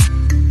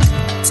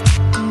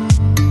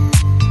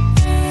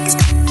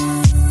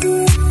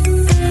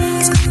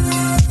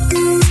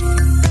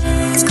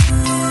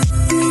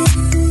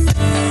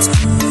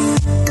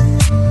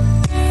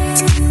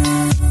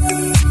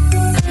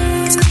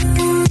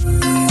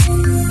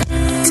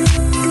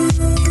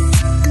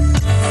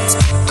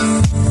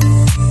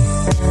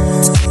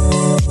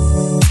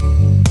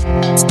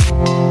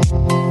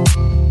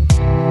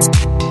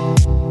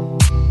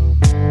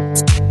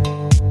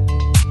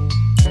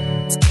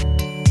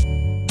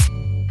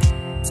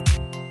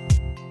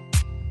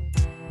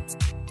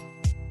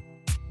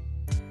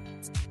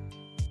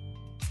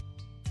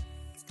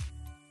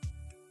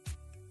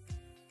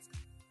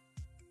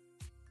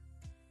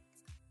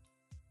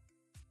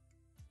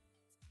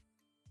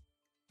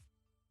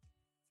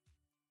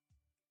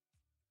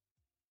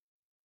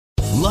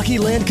 Lucky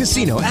Land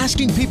Casino,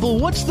 asking people,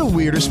 what's the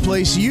weirdest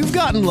place you've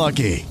gotten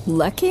lucky?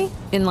 Lucky?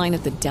 In line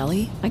at the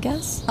deli, I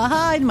guess?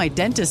 Aha, in my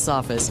dentist's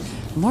office.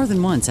 More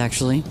than once,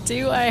 actually.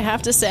 Do I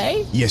have to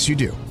say? Yes, you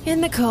do. In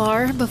the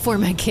car before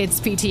my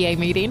kids' PTA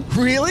meeting.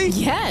 Really?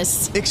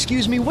 Yes.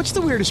 Excuse me, what's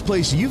the weirdest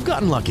place you've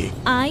gotten lucky?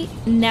 I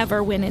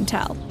never win and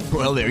tell.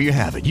 Well, there you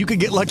have it. You can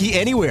get lucky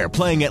anywhere,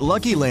 playing at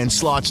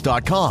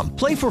LuckyLandSlots.com.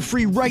 Play for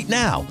free right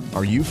now.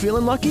 Are you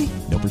feeling lucky?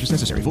 No purchase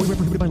necessary. Void where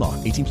prohibited by law.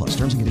 18+.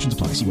 Terms and conditions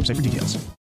apply. See website for details.